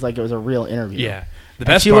questions like it was a real interview. Yeah. The And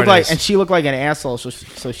best she part looked like is, and she looked like an asshole,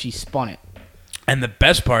 so she spun it. and the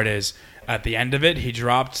best part is, at the end of it, he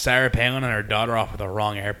dropped Sarah Palin and her daughter off at the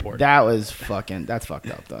wrong airport. That's fucked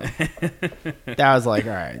up though. That was like,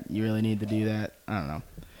 all right, you really need to do that? I don't know.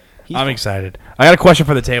 I'm excited. I got a question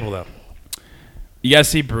for the table though. You guys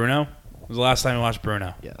see Bruno? When was the last time you watched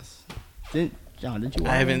Bruno? Yes. John, did you?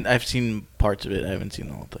 I haven't. I've seen parts of it. I haven't seen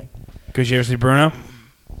the whole thing. Could you ever see Bruno?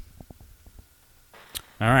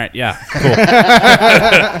 All right, yeah, cool.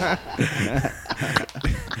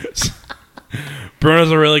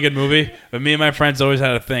 Bruno's a really good movie, but me and my friends always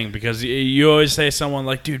had a thing because you always say someone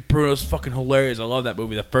like, dude, Bruno's fucking hilarious. I love that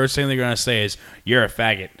movie. The first thing they're going to say is, you're a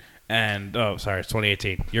faggot. And, oh, sorry, it's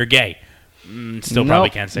 2018. You're gay. Still probably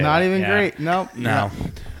can't say not that. even Yeah. great. Nope. No.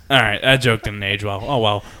 All right, that joke didn't age well. Oh,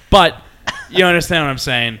 well. But you understand what I'm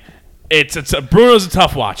saying. Bruno's a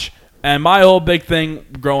tough watch. And my whole big thing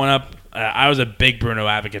growing up, I was a big Bruno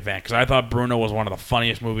advocate fan because I thought Bruno was one of the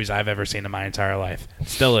funniest movies I've ever seen in my entire life.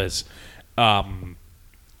 Still is.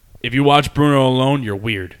 If you watch Bruno alone, you're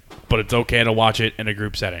weird. But it's okay to watch it in a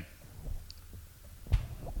group setting.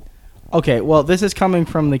 Okay, well, this is coming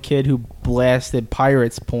from the kid who blasted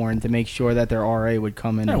pirates porn to make sure that their RA would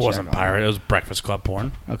come in. It and wasn't check on pirate. It was Breakfast Club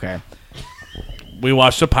porn. it. Okay. We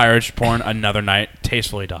watched the pirate porn another night.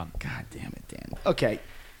 Tastefully done. God damn it, Dan. Okay.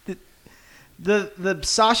 The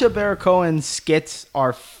Sacha Baron Cohen skits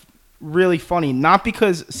are really funny, not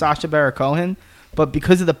because Sacha Baron Cohen, but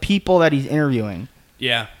because of the people that he's interviewing.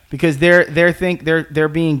 Yeah. because they're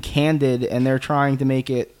being candid and they're trying to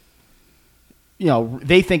make it.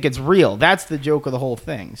 They think it's real. That's the joke of the whole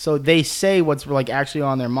thing. So they say what's like actually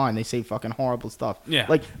on their mind. They say fucking horrible stuff. Yeah.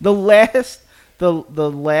 Like the last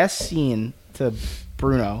scene to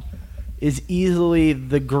Bruno is easily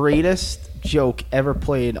the greatest joke ever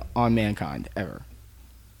played on Mankind ever.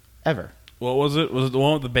 What was it? Was it the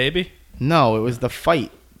one with the baby? No, it was the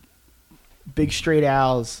fight. Big Straight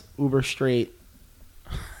Al's Uber Straight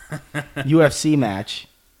UFC match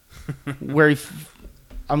where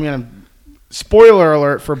I'm gonna. Spoiler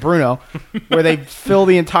alert for Bruno, where they fill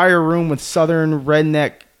the entire room with Southern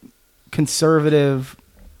redneck, conservative,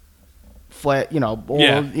 flat,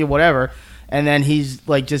 whatever, and then he's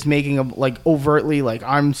like just making a like overtly like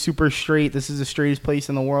I'm super straight. This is the straightest place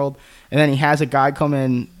in the world, and then he has a guy come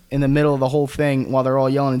in the middle of the whole thing while they're all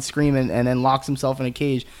yelling and screaming, and then locks himself in a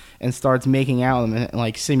cage and starts making out with them and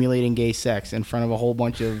like simulating gay sex in front of a whole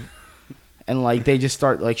bunch of, and like they just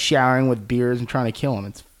start like showering with beers and trying to kill him.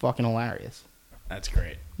 It's fucking hilarious. That's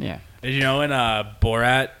great. Yeah. Did you know in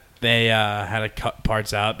Borat they had to cut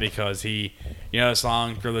parts out because he, the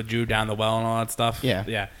song "Throw the Jew Down the Well" and all that stuff? Yeah.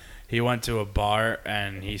 Yeah. He went to a bar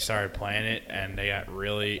and he started playing it, and they got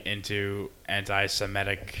really into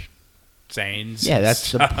anti-Semitic sayings. Yeah,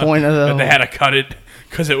 that's the point of the. And they had to cut it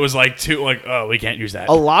because it was like too we can't use that.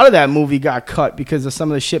 A lot of that movie got cut because of some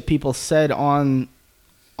of the shit people said on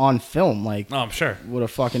film. Like, I'm sure would have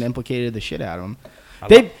fucking implicated the shit out of them.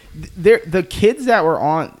 The kids that were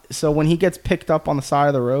on. So when he gets picked up on the side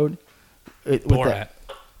of the road, Borat.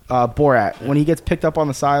 When he gets picked up on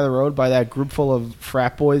the side of the road by that group full of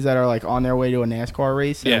frat boys that are like on their way to a NASCAR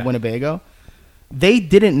race in Winnebago, they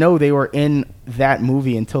didn't know they were in that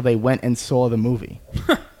movie until they went and saw the movie.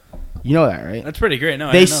 You know that, right? That's pretty great.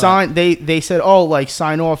 No, they signed. They said, "Oh, like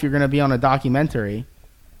sign off. You're going to be on a documentary."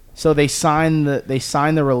 So they signed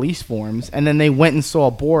the release forms, and then they went and saw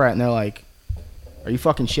Borat, and they're like, "Are you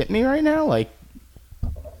fucking shitting me right now?" Like,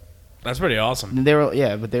 that's pretty awesome. They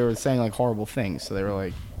were but they were saying like horrible things, so they were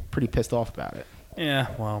like pretty pissed off about it. Yeah,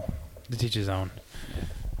 well, to teach his own.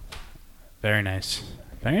 Very nice.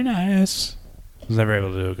 Very nice. Was never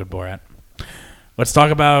able to do a good Borat. Let's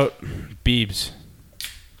talk about Biebs.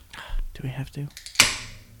 Do we have to?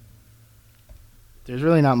 There's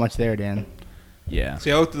really not much there, Dan. Yeah.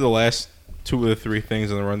 See, I looked at the last 2 of the 3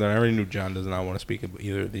 things on the rundown. I already knew John does not want to speak about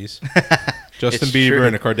either of these. Justin Bieber true.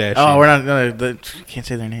 and the Kardashians. Oh, we're not gonna. Can't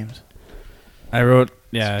say their names. I wrote,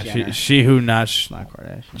 she who not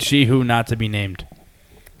Kardashian. She who not to be named.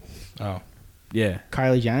 Oh. Yeah.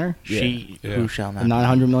 Kylie Jenner? She who shall not. The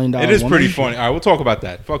 $900 million It is woman? pretty funny. All right, we'll talk about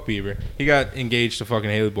that. Fuck Bieber. He got engaged to fucking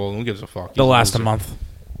Haley Baldwin. Who gives a fuck? They'll last a month.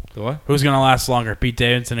 The what? Who's going to last longer, Pete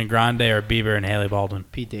Davidson and Grande or Bieber and Haley Baldwin?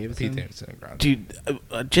 Pete Davidson and Grande. Dude,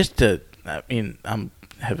 I'm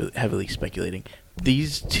heavily speculating.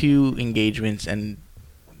 These 2 engagements and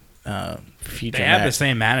future they have the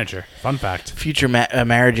same manager. Fun fact. Future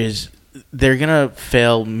marriages, they're going to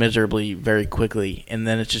fail miserably very quickly, and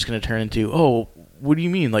then it's just going to turn into, oh, what do you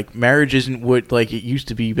mean? Like, marriage isn't what like it used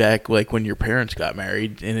to be back like when your parents got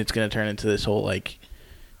married, and it's going to turn into this whole like,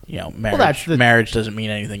 marriage. Marriage doesn't mean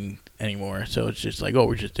anything anymore, so it's just like, oh,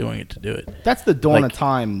 we're just doing it to do it. That's the dawn of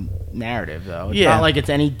time narrative, though. It's not like it's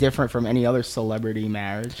any different from any other celebrity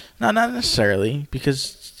marriage. No, not necessarily,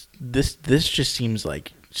 because this just seems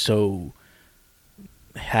like so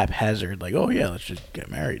haphazard. Like, oh yeah, let's just get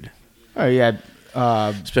married. Oh yeah,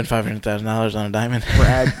 spend $500,000 on a diamond.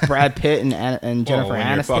 Brad Pitt and Jennifer when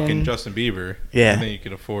Aniston. You're fucking Justin Bieber. Yeah, I think you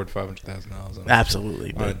can afford $500,000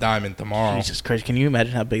 absolutely on a diamond tomorrow. Jesus Christ, can you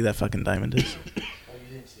imagine how big that fucking diamond is?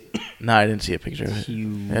 No, I didn't see a picture of it.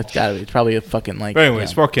 It's gotta be. It's probably a fucking like. But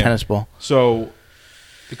anyways, fuck him. Tennis ball. So,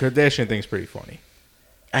 the Kardashian thing's pretty funny.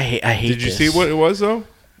 I hate. Did you see what it was though?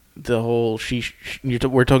 The whole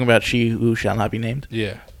we're talking about she who shall not be named.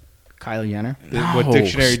 Yeah. Kylie Jenner. What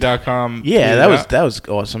dictionary.com. Yeah, that was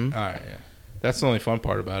awesome. All right, yeah. That's the only fun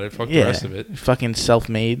part about it. Fuck the rest of it. Fucking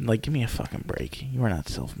self-made. Like, give me a fucking break. You are not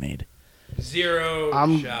self-made. Zero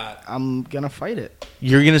shot. I'm gonna fight it.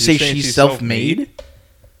 You're gonna say she's self-made?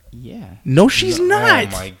 Yeah. No, she's not.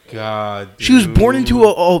 Oh my god. Dude. She was born into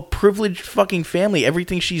a privileged fucking family.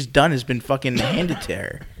 Everything she's done has been fucking handed to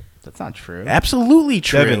her. That's not true. Absolutely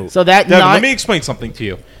true. Devin, so that Devin, let me explain something to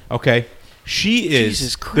you. Okay, she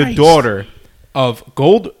is the daughter of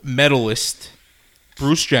gold medalist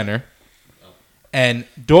Bruce Jenner and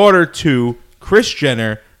daughter to Kris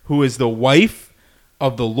Jenner, who is the wife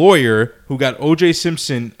of the lawyer who got O.J.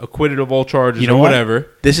 Simpson acquitted of all charges or whatever.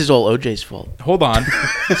 This is all O.J.'s fault. Hold on.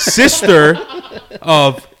 Sister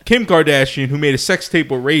of Kim Kardashian, who made a sex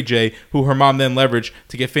tape with Ray J, who her mom then leveraged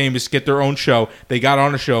to get famous, get their own show. They got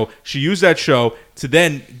on a show. She used that show to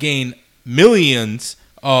then gain millions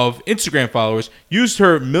of Instagram followers, used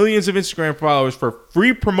her millions of Instagram followers for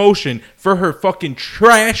free promotion for her fucking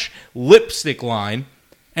trash lipstick line,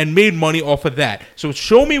 and made money off of that. So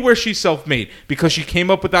show me where she's self-made, because she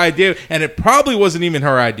came up with the idea, and it probably wasn't even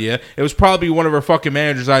her idea. It was probably one of her fucking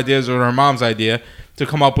manager's ideas or her mom's idea to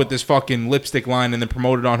come up with this fucking lipstick line and then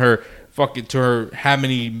promote it on her fucking to her how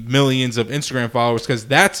many millions of Instagram followers, because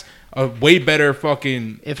that's a way better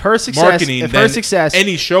fucking marketing than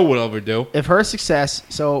any show would ever do. If her success,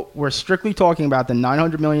 so we're strictly talking about the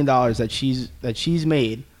 $900 million that she's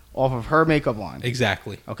made off of her makeup line.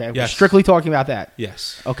 Exactly. Okay. Yes. We're strictly talking about that.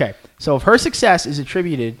 Yes. Okay. So if her success is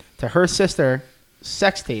attributed to her sister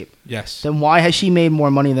sex tape, yes, then why has she made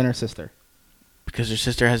more money than her sister? Because her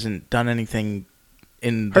sister hasn't done anything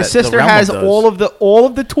in her the sister realm has of those. all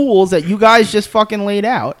of the tools that you guys just fucking laid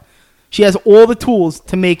out. She has all the tools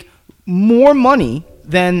to make more money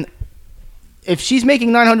than, if she's making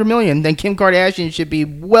 $900 million, then Kim Kardashian should be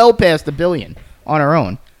well past $1 billion on her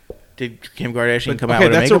own. Did Kim Kardashian come out okay,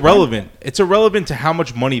 with a that's makeup irrelevant. line? It's irrelevant to how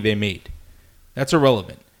much money they made. That's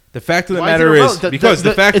irrelevant. The fact of the Why matter is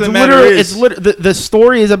it is, the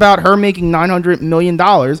story is about her making $900 million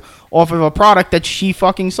off of a product that she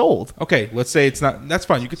fucking sold. Okay, let's say it's not. That's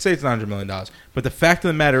fine. You could say it's $900 million. But the fact of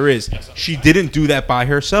the matter is, she didn't do that by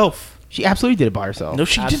herself. She absolutely did it by herself. No,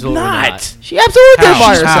 she Absolutely did not. not. She absolutely did it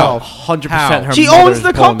by How? herself. 100% her She mother's owns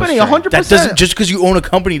the pulling company, string. 100%. That doesn't, just because you own a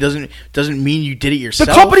company doesn't mean you did it The yourself.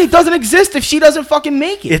 company doesn't exist if she doesn't fucking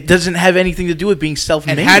make it. It doesn't have anything to do with being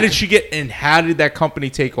self-made. And how did she get? And how did that company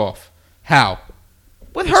take off? How?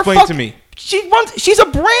 With Explain to me. She's a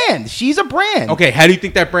brand. She's a brand. Okay, how do you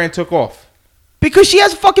think that brand took off? Because she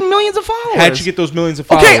has fucking millions of followers. How did she get those millions of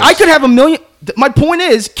followers? Okay, I could have a million. My point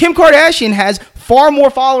is, Kim Kardashian has far more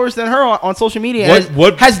followers than her on social media.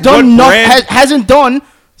 Hasn't done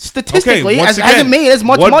statistically. Hasn't made as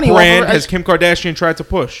much money. What brand has Kim Kardashian tried to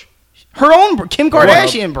push? Her own Kim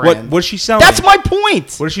Kardashian brand. What's she selling? That's my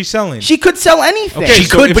point. What is she selling? She could sell anything. Okay, She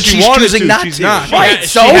so could, if but she she's wanted choosing to, not she's to. not. Right.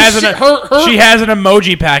 She has an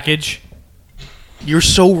emoji package. You're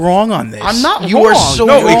so wrong on this. I'm not You wrong. are so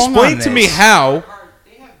No, wrong explain on to this. me how.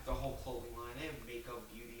 They have the whole clothing line. They have makeup,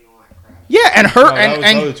 beauty, and all that crap. Yeah, and her No, that was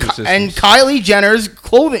the other two and sisters. Kylie Jenner's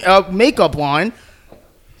clothing makeup line,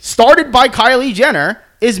 started by Kylie Jenner,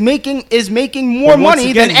 is making more But once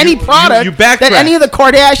money again, than any product you backtracked. that any of the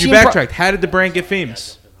Kardashian. You backtracked. How did the brand get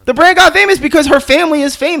famous? The brand got famous because her family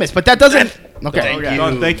is famous, but that doesn't. Okay.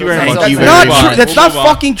 Thank you very Thank much. you That's very not much. true. That's not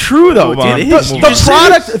fucking true though, Move on. dude. It is. You just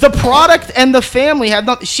said The product and the family have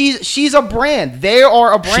not. She's a brand. They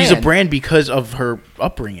are a brand. She's a brand because of her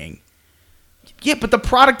upbringing. Yeah, but the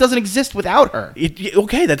product doesn't exist without her.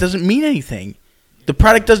 Okay, that doesn't mean anything. The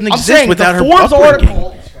product doesn't I'm exist saying without the her Forbes upbringing.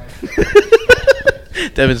 article.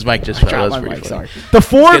 Devin's mic just fell. That Drop was my pretty mic, funny. sorry. The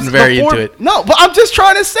Forbes getting very into it. No, but I'm just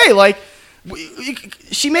trying to say, like,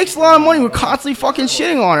 she makes a lot of money. We're constantly fucking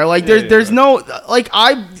shitting on her. Like, there's no, like,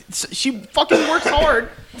 she fucking works hard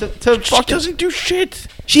to She fucking. doesn't do shit.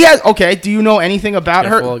 She has. Okay. Do you know anything about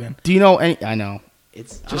Careful her? again. Do you know any? I know.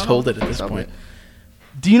 Just hold it at this point.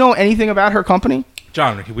 Do you know anything about her company?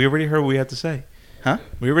 John, we already heard what we had to say. Huh?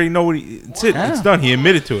 We already know what it's it. Yeah. It's done. He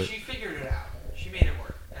admitted to it. She figured it out. She made it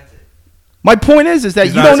work. That's it. My point is that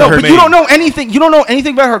He's you not don't know, her but maid. you don't know anything. You don't know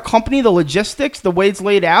anything about her company, the logistics, the way it's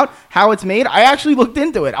laid out, how it's made. I actually looked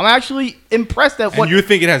into it. I'm actually impressed at what. And you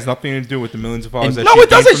think it has nothing to do with the millions of followers? And- that No, she it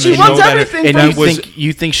doesn't. gained from She the runs show that everything And from- that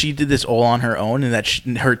you think she did this all on her own, and that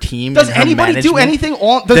her team Does and her anybody do management- anything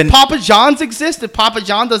on? Does Then- Papa John's exist? Did Papa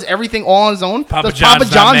John does everything all on his own? Papa does John's Papa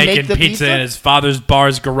not John making make the pizza pizza? in his father's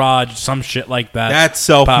bar's garage, some shit like that. That's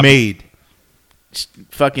self-made.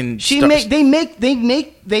 fucking? They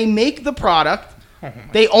make the product.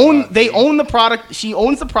 They own the product. She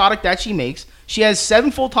owns the product that she makes. She has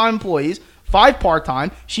 7 full-time employees, 5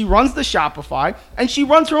 part-time. She runs the Shopify, and she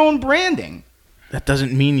runs her own branding. That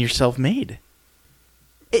doesn't mean you're self-made.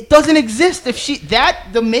 It doesn't exist if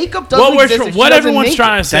the makeup doesn't exist. If she what doesn't everyone's make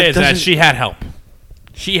trying it. to say That is that doesn't- she had help.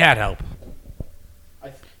 She had help.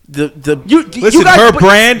 Listen, guys- her but-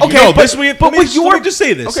 brand. okay, no, but- this we, but let me with just- your- let me just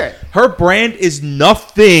say this. okay. Her brand is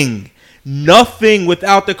nothing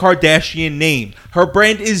without the Kardashian name. Her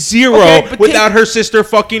brand is zero Okay, but without her sister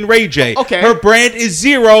fucking Ray J. Okay. Her brand is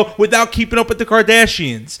zero without keeping up with the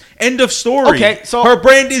Kardashians. End of story. Okay, so- her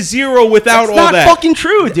brand is zero without That's all not that. fucking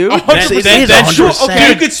true, dude. 100%. That is That's true. 100%. Okay,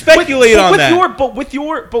 you could speculate on that. But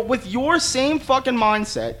with your same fucking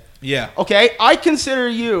mindset, Yeah. okay, I consider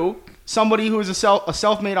you somebody who is a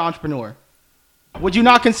self-made entrepreneur. Would you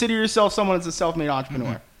not consider yourself someone that's a self-made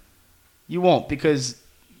entrepreneur? You won't because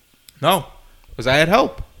No, because I had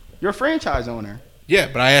help. you're a franchise owner. Yeah,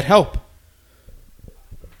 but I had help.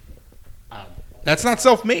 That's not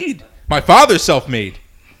self-made. My father's self-made.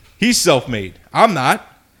 He's self-made. I'm not.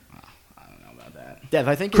 Dev,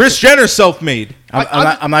 I think Kris Jenner's self-made.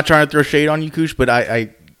 I'm not trying to throw shade on you, Koosh, but you're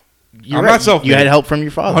I'm right. not self-made. You had help from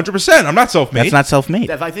your father. 100%. I'm not self-made. That's not self-made.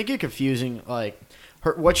 Dev, I think you're confusing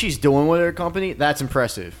what she's doing with her company. That's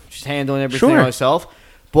impressive. She's handling everything Sure. herself.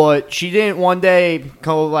 But she didn't one day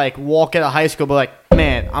go walk out of high school, but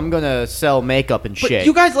man, I'm gonna sell makeup and But shit.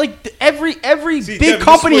 you guys every See, big Devin,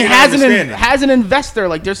 company this is what has you're not understanding. has an investor.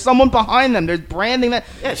 Like there's someone behind them. There's branding that.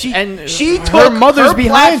 Yeah, she her took mother's her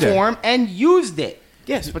behind her. platform and used it.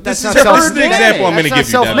 yes, but This that's is not the self-made. example I'm going to That's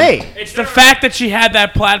give you, not self-made. Devin. It's the fact that she had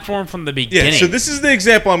that platform from the beginning. Yeah, so this is the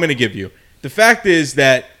example I'm going to give you. The fact is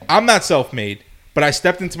that I'm not self-made, but I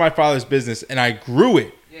stepped into my father's business and I grew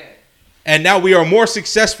it. And now we are more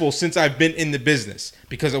successful since I've been in the business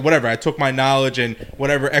because of whatever. I took my knowledge and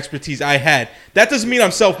whatever expertise I had. That doesn't mean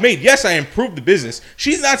I'm self-made. Yes, I improved the business.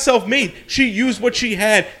 She's not self-made. She used what she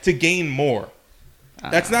had to gain more.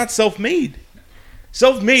 That's not self-made.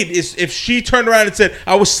 Self-made is if she turned around and said,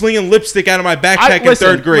 I was slinging lipstick out of my backpack in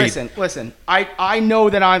third grade. Listen. I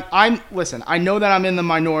know that I know that I'm in the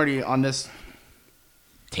minority on this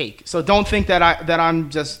take. So don't think that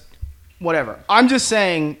I'm just whatever. I'm just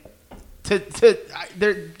saying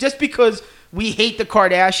just because we hate the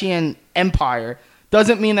Kardashian empire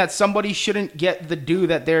doesn't mean that somebody shouldn't get the due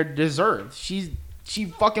that they're deserved. She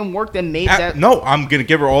fucking worked and made that. No, I'm gonna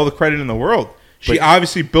give her all the credit in the world. She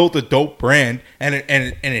obviously built a dope brand, and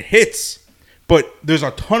it hits. But there's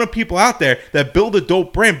a ton of people out there that build a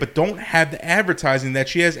dope brand, but don't have the advertising that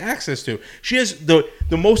she has access to. She has the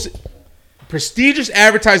most prestigious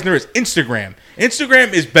advertising there is. Instagram.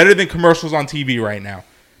 Instagram is better than commercials on TV right now.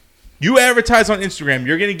 You advertise on Instagram,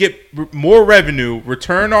 you're gonna get more revenue,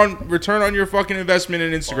 return on your fucking investment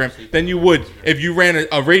in Instagram than you would if you ran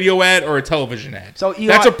a radio ad or a television ad. So Eli,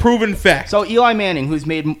 that's a proven fact. So Eli Manning, who's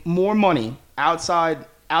made more money outside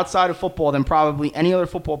of football than probably any other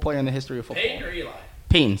football player in the history of football. Peyton or Eli?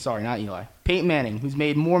 Peyton, sorry, not Eli. Peyton Manning, who's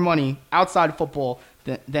made more money outside of football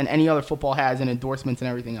than any other football has in endorsements and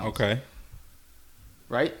everything else. Okay.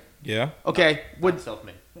 Right? Yeah. Okay. Not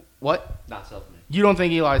self-made. What? Not self-made. You don't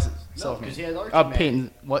think Eli's No, self-made? because he had Archie Manning.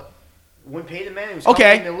 Peyton, what? When Peyton Manning was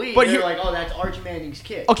Okay, coming in the league, but they were you- like, "Oh, that's Archie Manning's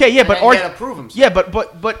kid." Okay, yeah, And but then he had to prove himself. yeah,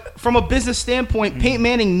 but from a business standpoint, Peyton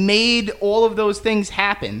Manning made all of those things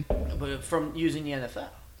happen. But from using the NFL,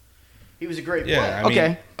 he was a great Yeah. player. I mean,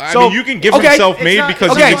 Okay. I So- mean, you can give okay, him self-made it's not-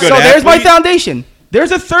 because Okay, he's a good so there's my athlete. foundation.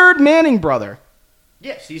 There's a third Manning brother.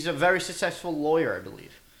 Yes, he's a very successful lawyer, I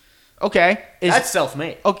believe. Okay, That's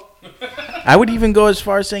self-made. okay. I would even go as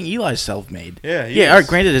far as saying Eli's self-made. Yeah, he Yeah. is. All right.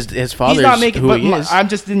 Granted, his father's He's not making. who But he is. I'm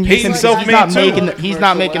just didn't use Peyton's him because self-made he's not too. making. He's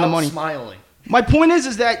not making the money. Smiling. My point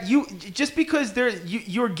is that you just because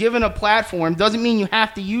you're given a platform doesn't mean you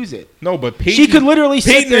have to use it. No, but Peyton, She could literally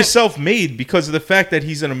sit Peyton there- is self-made because of the fact that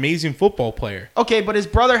he's an amazing football player. Okay, but his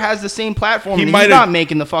brother has the same platform. He And might he's have- not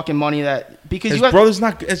making the fucking money that because His you have brother's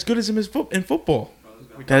not as good as him in football.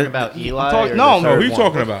 We're talking about Eli. talking- or no, the No, third who are you one?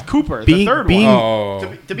 talking about? Cooper, Being- the third being- one.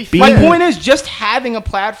 Oh, To be Being- My fair, point is just having a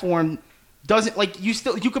platform doesn't like you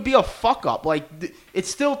could be a fuck up. Like it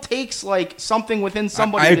still takes like something within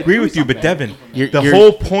somebody. I to agree do with you, but something. Devin, You're-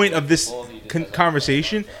 whole point of this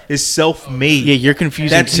conversation is self-made. Yeah, you're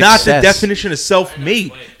confusing. That's not the success. definition of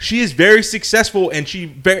self-made. She is very successful, and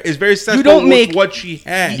she is very successful don't with make- what she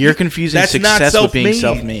had. You're confusing That's not success with being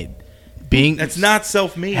self-made. self-made. Being That's not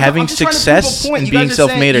self-made. Having I'm just trying to success prove a point. and You guys being are saying-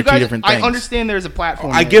 self-made are you two guys- different things. I understand there's a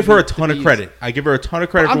platform. I there give her a to ton be of used. credit. I give her a ton of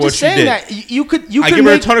credit I'm for what just she saying did. that you could I make give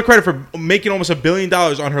her a ton of credit for making almost $1 billion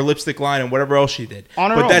on her lipstick line and whatever else she did. On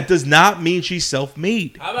her but own. that does not mean she's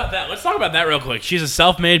self-made. How about that? Let's talk about that real quick. She's a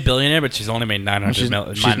self-made billionaire, but she's only made 900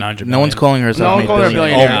 million. no one's calling her a No one self-made calling her a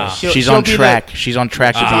billionaire. billionaire. Almost. She'll- She's she'll on be the- track. She's on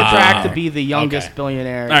track to be She's on a track billionaire. to be the youngest Okay.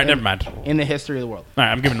 billionaire. All right, never mind. In the history of the world. All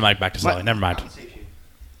right, I'm giving the mic back to Sully. Never mind.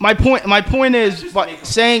 My point is, but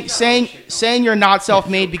saying you're not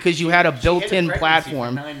self-made because you had a built-in pregnancy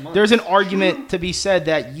platform. for 9 months. There's an argument to be said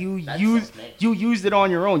that you self-made. used it on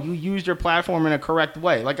your own. You used your platform in a correct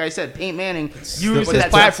way. Like I said, Peyton Manning used but his that's not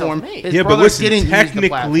platform. self-made. His Yeah, but brother listen, didn't use the technically,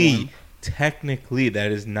 platform. technically,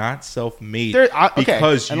 that is not self-made Okay,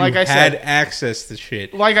 because and you like I had said- access to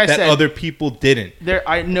shit Like I that said- other people didn't.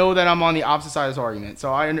 I know that I'm on the opposite side of this argument,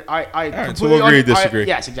 so I right, so completely we'll agree to disagree.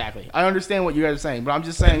 yes, exactly. I understand what you guys are saying, but I'm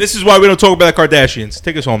just saying. This is why we don't talk about the Kardashians.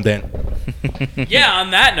 Take us home, Dan. Yeah,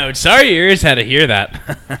 on that note, sorry your ears had to hear that.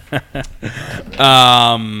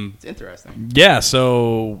 It's interesting. Yeah,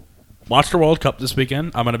 so watch the World Cup this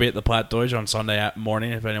weekend. I'm going to be at the Platt Deutsch on Sunday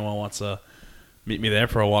morning if anyone wants to meet me there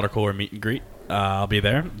for a water cooler meet and greet. I'll be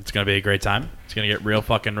there. It's going to be a great time. It's going to get real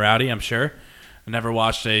fucking rowdy, I'm sure. I never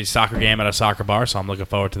watched a soccer game at a soccer bar, so I'm looking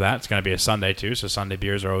forward to that. It's going to be a Sunday, too, so Sunday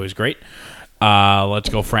beers are always great. Let's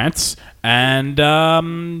go France. And,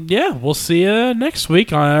 we'll see you next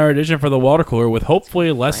week on our edition for the water cooler with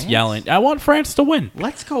hopefully less yelling. I want France to win.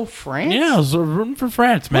 Let's go France? Yeah, I was rooting for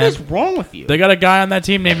France, man. What is wrong with you? They got a guy on that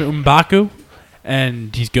team named M'Baku,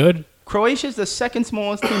 and he's good. Croatia's the second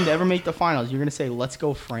smallest team to ever make the finals. You're going to say, let's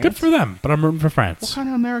go France? Good for them, but I'm rooting for What France. kind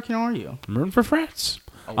of American are you? I'm rooting for France.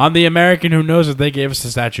 I'm the American who knows that they gave us the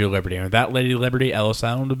Statue of Liberty. And without Lady Liberty, Ellis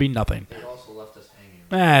Island would be nothing. They also left us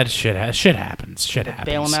hanging. Shit happens. Shit happens.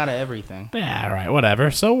 Bail them out of everything. Yeah, all right, whatever.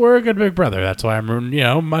 So we're a good big brother. That's why I'm rooting.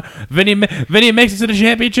 Vinny makes it to the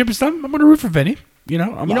championship and stuff. I'm going to root for Vinny. You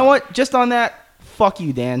know what? Just on that, fuck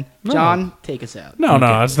you, Dan. No. John, take us out. No,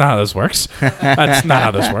 that's not how this works. That's not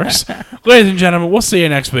how this works. Ladies and gentlemen, we'll see you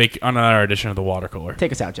next week on another edition of the Water Cooler.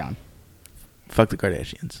 Take us out, John. Fuck the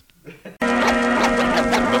Kardashians.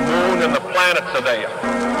 The moon and the planets are there,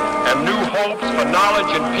 and new hopes for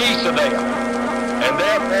knowledge and peace are there. And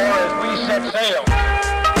therefore, as we set sail,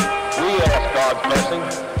 we ask God's blessing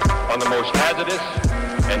on the most hazardous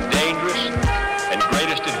and dangerous and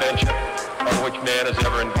greatest adventure on which man has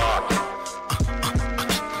ever embarked.